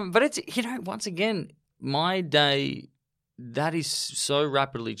 But it's once again, my day that is so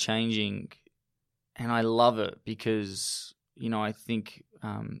rapidly changing, and I love it because I think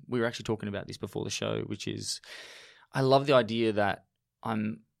we were actually talking about this before the show, which is I love the idea that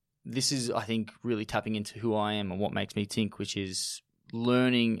this is I think really tapping into who I am and what makes me tick, which is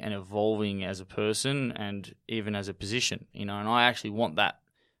learning and evolving as a person and even as a position, and I actually want that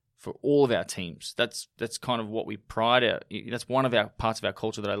for all of our teams. That's kind of what we pride out. That's one of our parts of our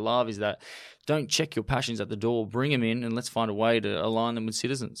culture that I love, is that don't check your passions at the door. Bring them in, and let's find a way to align them with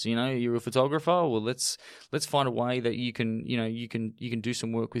Citizens. You're a photographer. Well, let's find a way that you can do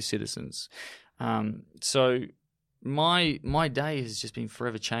some work with Citizens. So my day has just been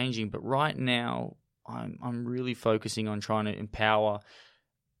forever changing. But right now, I'm really focusing on trying to empower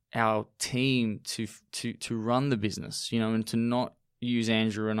our team to run the business, and to not use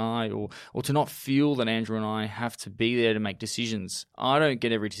Andrew and I, or to not feel that Andrew and I have to be there to make decisions. I don't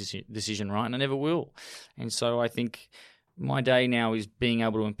get every decision right, and I never will. And so I think my day now is being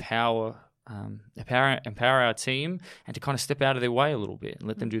able to empower our team, and to kind of step out of their way a little bit and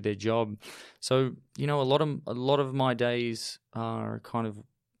let them do their job. So a lot of my days are kind of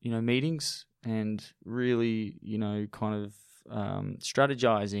meetings, and really kind of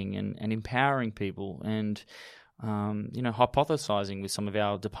strategizing and empowering people, and hypothesizing with some of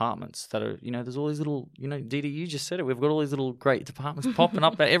our departments that are, there's all these little, Dee, you just said it, we've got all these little great departments popping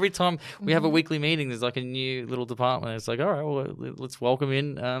up. Every time we have a weekly meeting, there's like a new little department. It's like, all right, well, let's welcome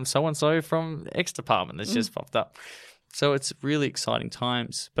in so-and-so from X department that's just popped up. So it's really exciting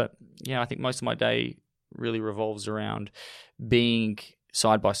times. But I think most of my day really revolves around being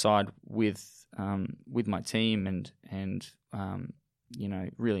side by side with my team, and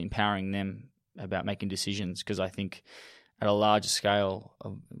really empowering them about making decisions, because I think at a larger scale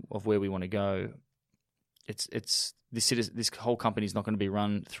of where we want to go, this whole company is not going to be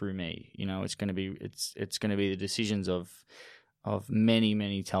run through me. It's going to be the decisions of many,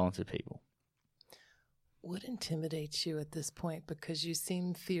 many talented people. What intimidates you at this point? Because you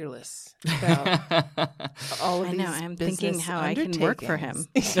seem fearless about all of these. I know. I'm thinking how I can work for him.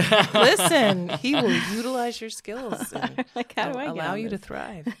 Listen, he will utilize your skills and how do I allow you to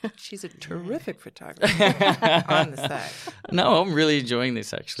thrive. She's a terrific photographer on the side. No, I'm really enjoying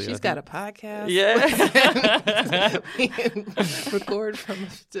this, actually. She's got a podcast. Yeah. We can record from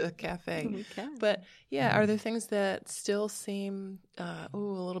a cafe. We can. But are there things that still seem a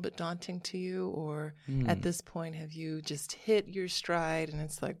little bit daunting to you, or at this point have you just hit your stride and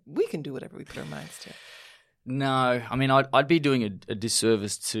it's like we can do whatever we put our minds to? No, I mean I'd be doing a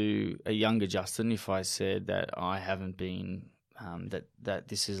disservice to a younger Justin if I said that I haven't been that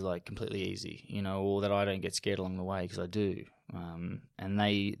this is like completely easy, or that I don't get scared along the way, because I do. And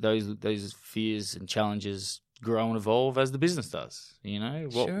those fears and challenges grow and evolve as the business does.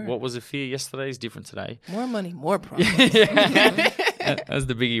 What was a fear yesterday is different today. More money, more problems. As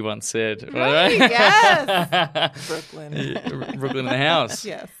the Biggie once said. Right? Yes. Brooklyn in the house.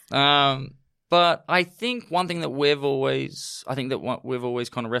 Yes. But I think one thing that we've always kind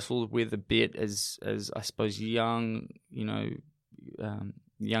of wrestled with a bit as I suppose young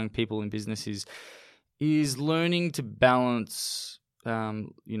people in business is learning to balance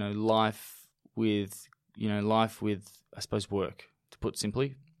life with I suppose work, to put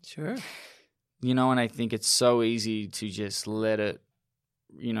simply. Sure. And I think it's so easy to just let it,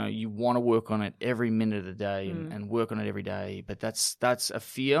 you want to work on it every minute of the day and work on it every day. But that's a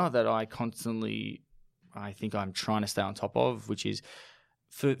fear that I think I'm trying to stay on top of, which is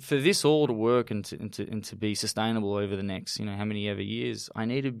for this all to work and to be sustainable over the next, how many ever years, I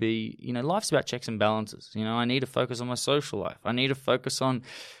need to be, life's about checks and balances. I need to focus on my social life. I need to focus on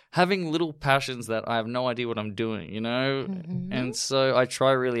having little passions that I have no idea what I'm doing, Mm-hmm. And so I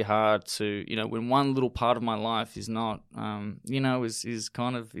try really hard to, when one little part of my life is not, is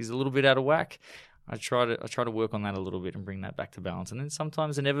a little bit out of whack, I try to work on that a little bit and bring that back to balance. And then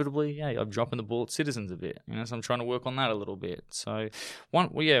sometimes inevitably, I'm dropping the ball at Citizens a bit, so I'm trying to work on that a little bit. So one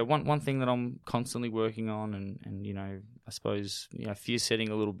thing that I'm constantly working on and I suppose, fear setting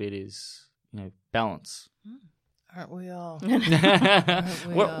a little bit is, balance. Aren't we all?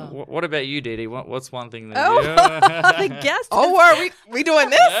 What about you, Dee? What's one thing that the guest? Are we doing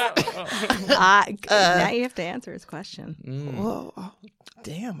this? Now you have to answer his question. Whoa! Oh,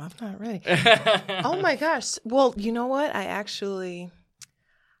 damn, I'm not ready. Oh my gosh! Well, you know what? I'll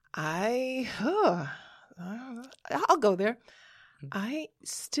go there. I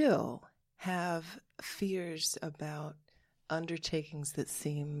still have fears about undertakings that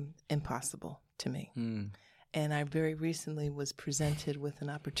seem impossible to me. And I very recently was presented with an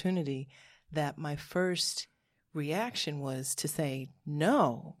opportunity that my first reaction was to say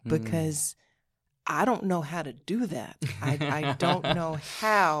no, because I don't know how to do that. I don't know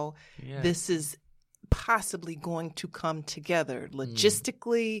how this is possibly going to come together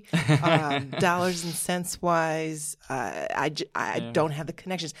logistically, dollars and cents wise. I don't have the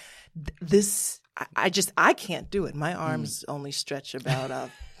connections. I can't do it. My arms only stretch about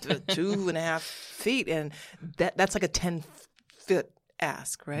 2.5 feet, and that's like a 10-foot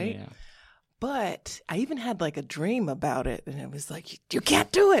ask, right? Yeah. But I even had like a dream about it, and it was like, you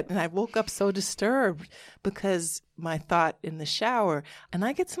can't do it. And I woke up so disturbed because my thought in the shower, and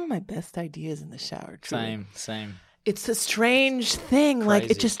I get some of my best ideas in the shower, truly. Same. It's a strange thing. Like, it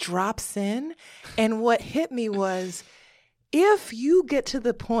Crazy. just drops in. And what hit me was, if you get to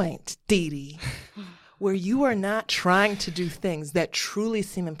the point, Dee Dee, where you are not trying to do things that truly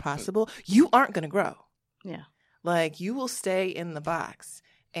seem impossible, you aren't going to grow. Yeah. Like, you will stay in the box.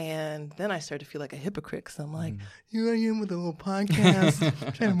 And then I started to feel like a hypocrite because I'm like, here I am with a little podcast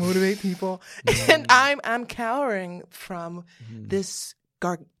trying to motivate people. And I'm cowering from this,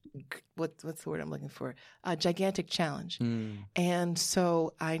 what's the word I'm looking for? A gigantic challenge. And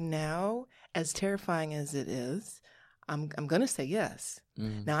so I now, as terrifying as it is, I'm going to say yes.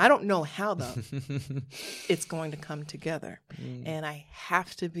 Now, I don't know how, though, it's going to come together. And I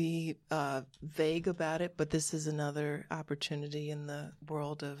have to be vague about it, but this is another opportunity in the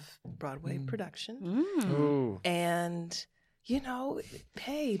world of Broadway production. Ooh. And, you know,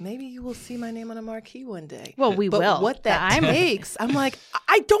 hey, maybe you will see my name on a marquee one day. Well, we but will. What that takes, I'm like,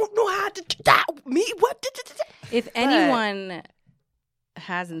 I don't know how to do that. Me? What? If anyone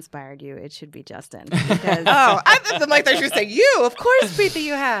has inspired you, it should be Justin. Because I'm like, they should say you. Of course, Preeti,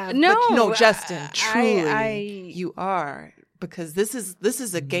 you have. No, but no, Justin, truly, I- you are, because this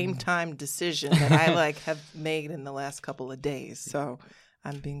is a game time decision that I like have made in the last couple of days. So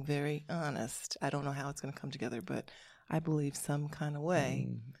I'm being very honest. I don't know how it's going to come together, but I believe some kind of way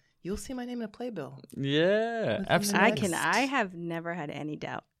you'll see my name in a playbill. Yeah, absolutely. next- I have never had any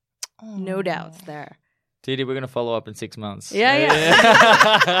doubt. No doubts there. Didi, we're going to follow up in 6 months.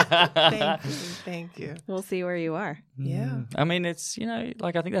 Thank you. We'll see where you are. Yeah. I mean, it's, you know,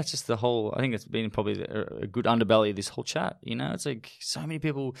 like, I think that's just I think it's been probably a good underbelly of this whole chat. You know, it's like so many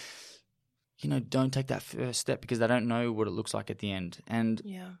people, you know, don't take that first step because they don't know what it looks like at the end. And,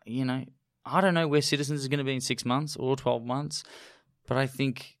 you know, I don't know where Citizens is going to be in 6 months or 12 months, but I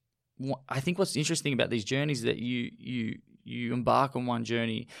think what's interesting about these journeys is that you embark on one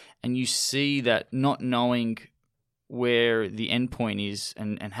journey and you see that not knowing where the end point is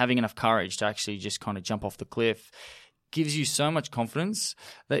and having enough courage to actually just kind of jump off the cliff gives you so much confidence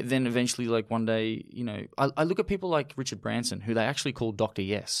that then eventually, like, one day, you know, I look at people like Richard Branson, who they actually call Dr.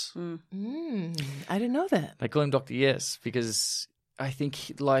 Yes. I didn't know that. They call him Dr. Yes because I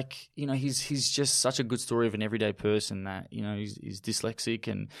think, like, you know, he's just such a good story of an everyday person that, you know, he's dyslexic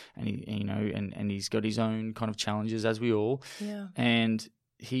and he, you know, and he's got his own kind of challenges, as we all. Yeah. And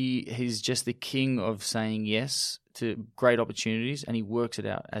he's just the king of saying yes to great opportunities, and he works it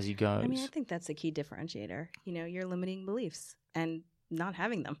out as he goes. I mean, I think that's a key differentiator. You know, your limiting beliefs and not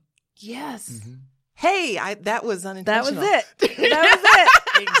having them. Yes. Hey, that was That unintentional. was it. That was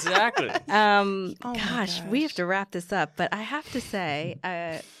it. Exactly. Gosh, we have to wrap this up, but I have to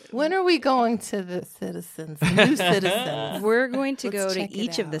say, When are we going to the Citizens, the new Citizens? we're going to Let's go to check it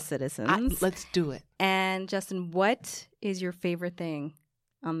each of the out. citizens. Let's do it. And Justin, what is your favorite thing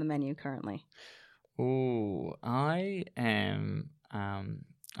on the menu currently? Ooh, I am.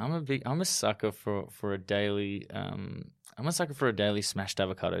 I'm a sucker for a daily. I'm a sucker for a daily smashed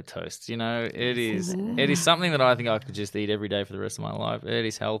avocado toast. You know, it is something that I think I could just eat every day for the rest of my life. It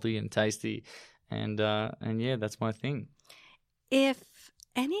is healthy and tasty, and yeah, that's my thing. If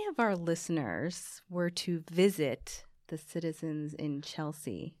any of our listeners were to visit the Citizens in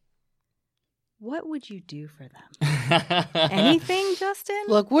Chelsea, what would you do for them? Anything, Justin?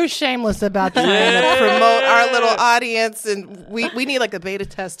 Look, we're shameless about trying to promote our little audience, and we need like a beta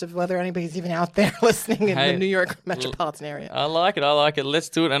test of whether anybody's even out there listening in the New York metropolitan area. I like it. Let's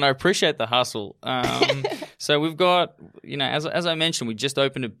do it, and I appreciate the hustle. So we've got, you know, as I mentioned, we just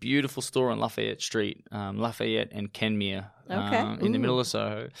opened a beautiful store on Lafayette Street, Lafayette and Kenmere, in the middle of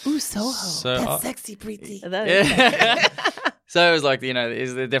Soho. Ooh, Soho. So, that's sexy, Preeti. That is So it was like, you know,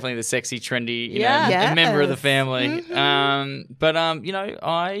 is definitely the sexy, trendy, you know, Yes. a member of the family. But you know,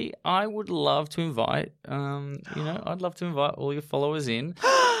 I would love to invite, you know, I'd love to invite all your followers in,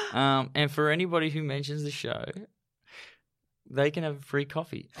 and for anybody who mentions the show, they can have a free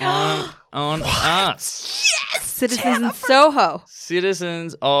coffee on us. Yes, Citizens of Soho.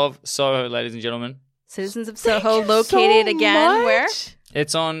 Citizens of Soho, ladies and gentlemen. Citizens of Soho, located again where?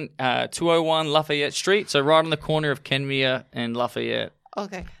 It's on 201 Lafayette Street, so right on the corner of Kenmere and Lafayette.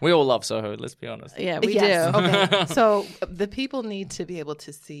 Okay. We all love Soho, let's be honest. Yeah, we Yes. do. Okay. So the people need to be able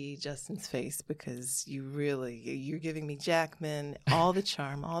to see Justin's face because you're giving me Jackman, all the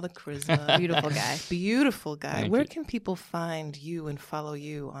charm, all the charisma. Beautiful guy. Beautiful guy. Thank Where you. can people find you and follow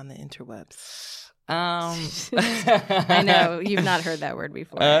you on the interwebs? I know you've not heard that word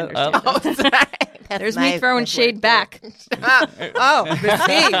before. I understand. Oh, sorry. There's me throwing shade back. Received.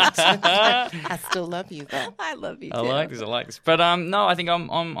 I still love you, though. I love you too. I like this. But no, I think I'm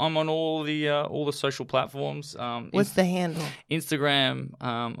on all the social platforms. What's the handle? Instagram.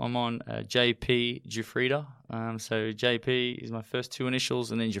 I'm on JP Giuffrida. So JP is my first two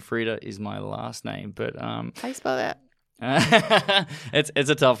initials, and then Giuffrida is my last name. But How you spell that? it's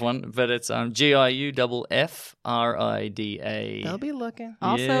a tough one, but it's GIUFFRIDA. They'll be looking.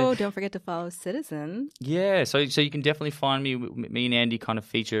 Also, don't forget to follow Citizen. Yeah, so you can definitely find me. Me and Andy kind of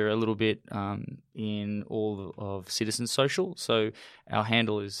feature a little bit in all of Citizens Social. So our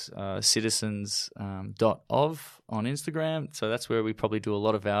handle is citizens.of on Instagram. So that's where we probably do a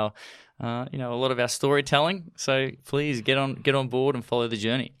lot of our storytelling. So please get on board and follow the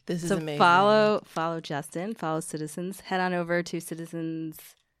journey. This is So amazing. follow Justin, follow Citizens. Head on over to Citizens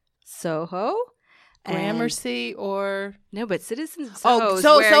Soho. Gramercy or No, but Citizens Soho.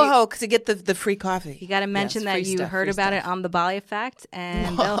 Soho to get the free coffee. You got to mention that you heard free about stuff. it on the Bali Effect,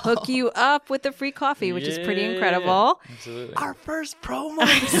 and they'll hook you up with the free coffee, which is pretty incredible. Absolutely. Our first promo.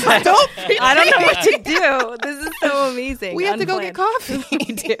 I don't know what to do. This is so amazing. We have to go get coffee. We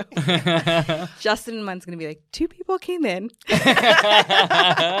do. Justin and mine's going to be like, 2 people came in.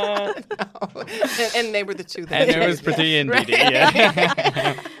 and they were the two that And it was pretty NBD,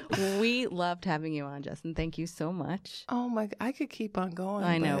 yeah. We loved having you on, Justin. Thank you so much. Oh my! I could keep on going.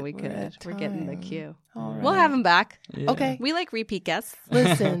 I know but we could. We're getting the time. cue. All right. We'll have him back. Yeah. Okay. We like repeat guests.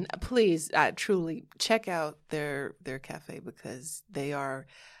 Listen, please, truly check out their cafe because they are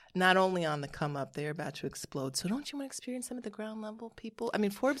not only on the come up, they're about to explode. So don't you want to experience them at the ground level, people? I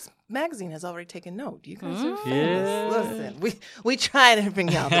mean, Forbes magazine has already taken note. You guys are famous. Listen, we try to bring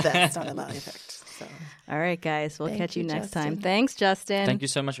y'all the best on the Bali Effect. So All right, guys. We'll Thank catch you you, next Justin. time. Thanks, Justin. Thank you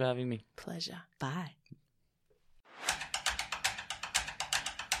so much for having me. pleasure. Bye.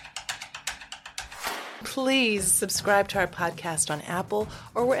 Please subscribe to our podcast on Apple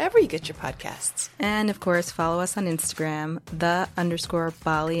or wherever you get your podcasts. And of course, follow us on Instagram,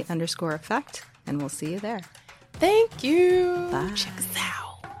 _Bali_effect, and we'll see you there. Thank you. Bye. Check us out.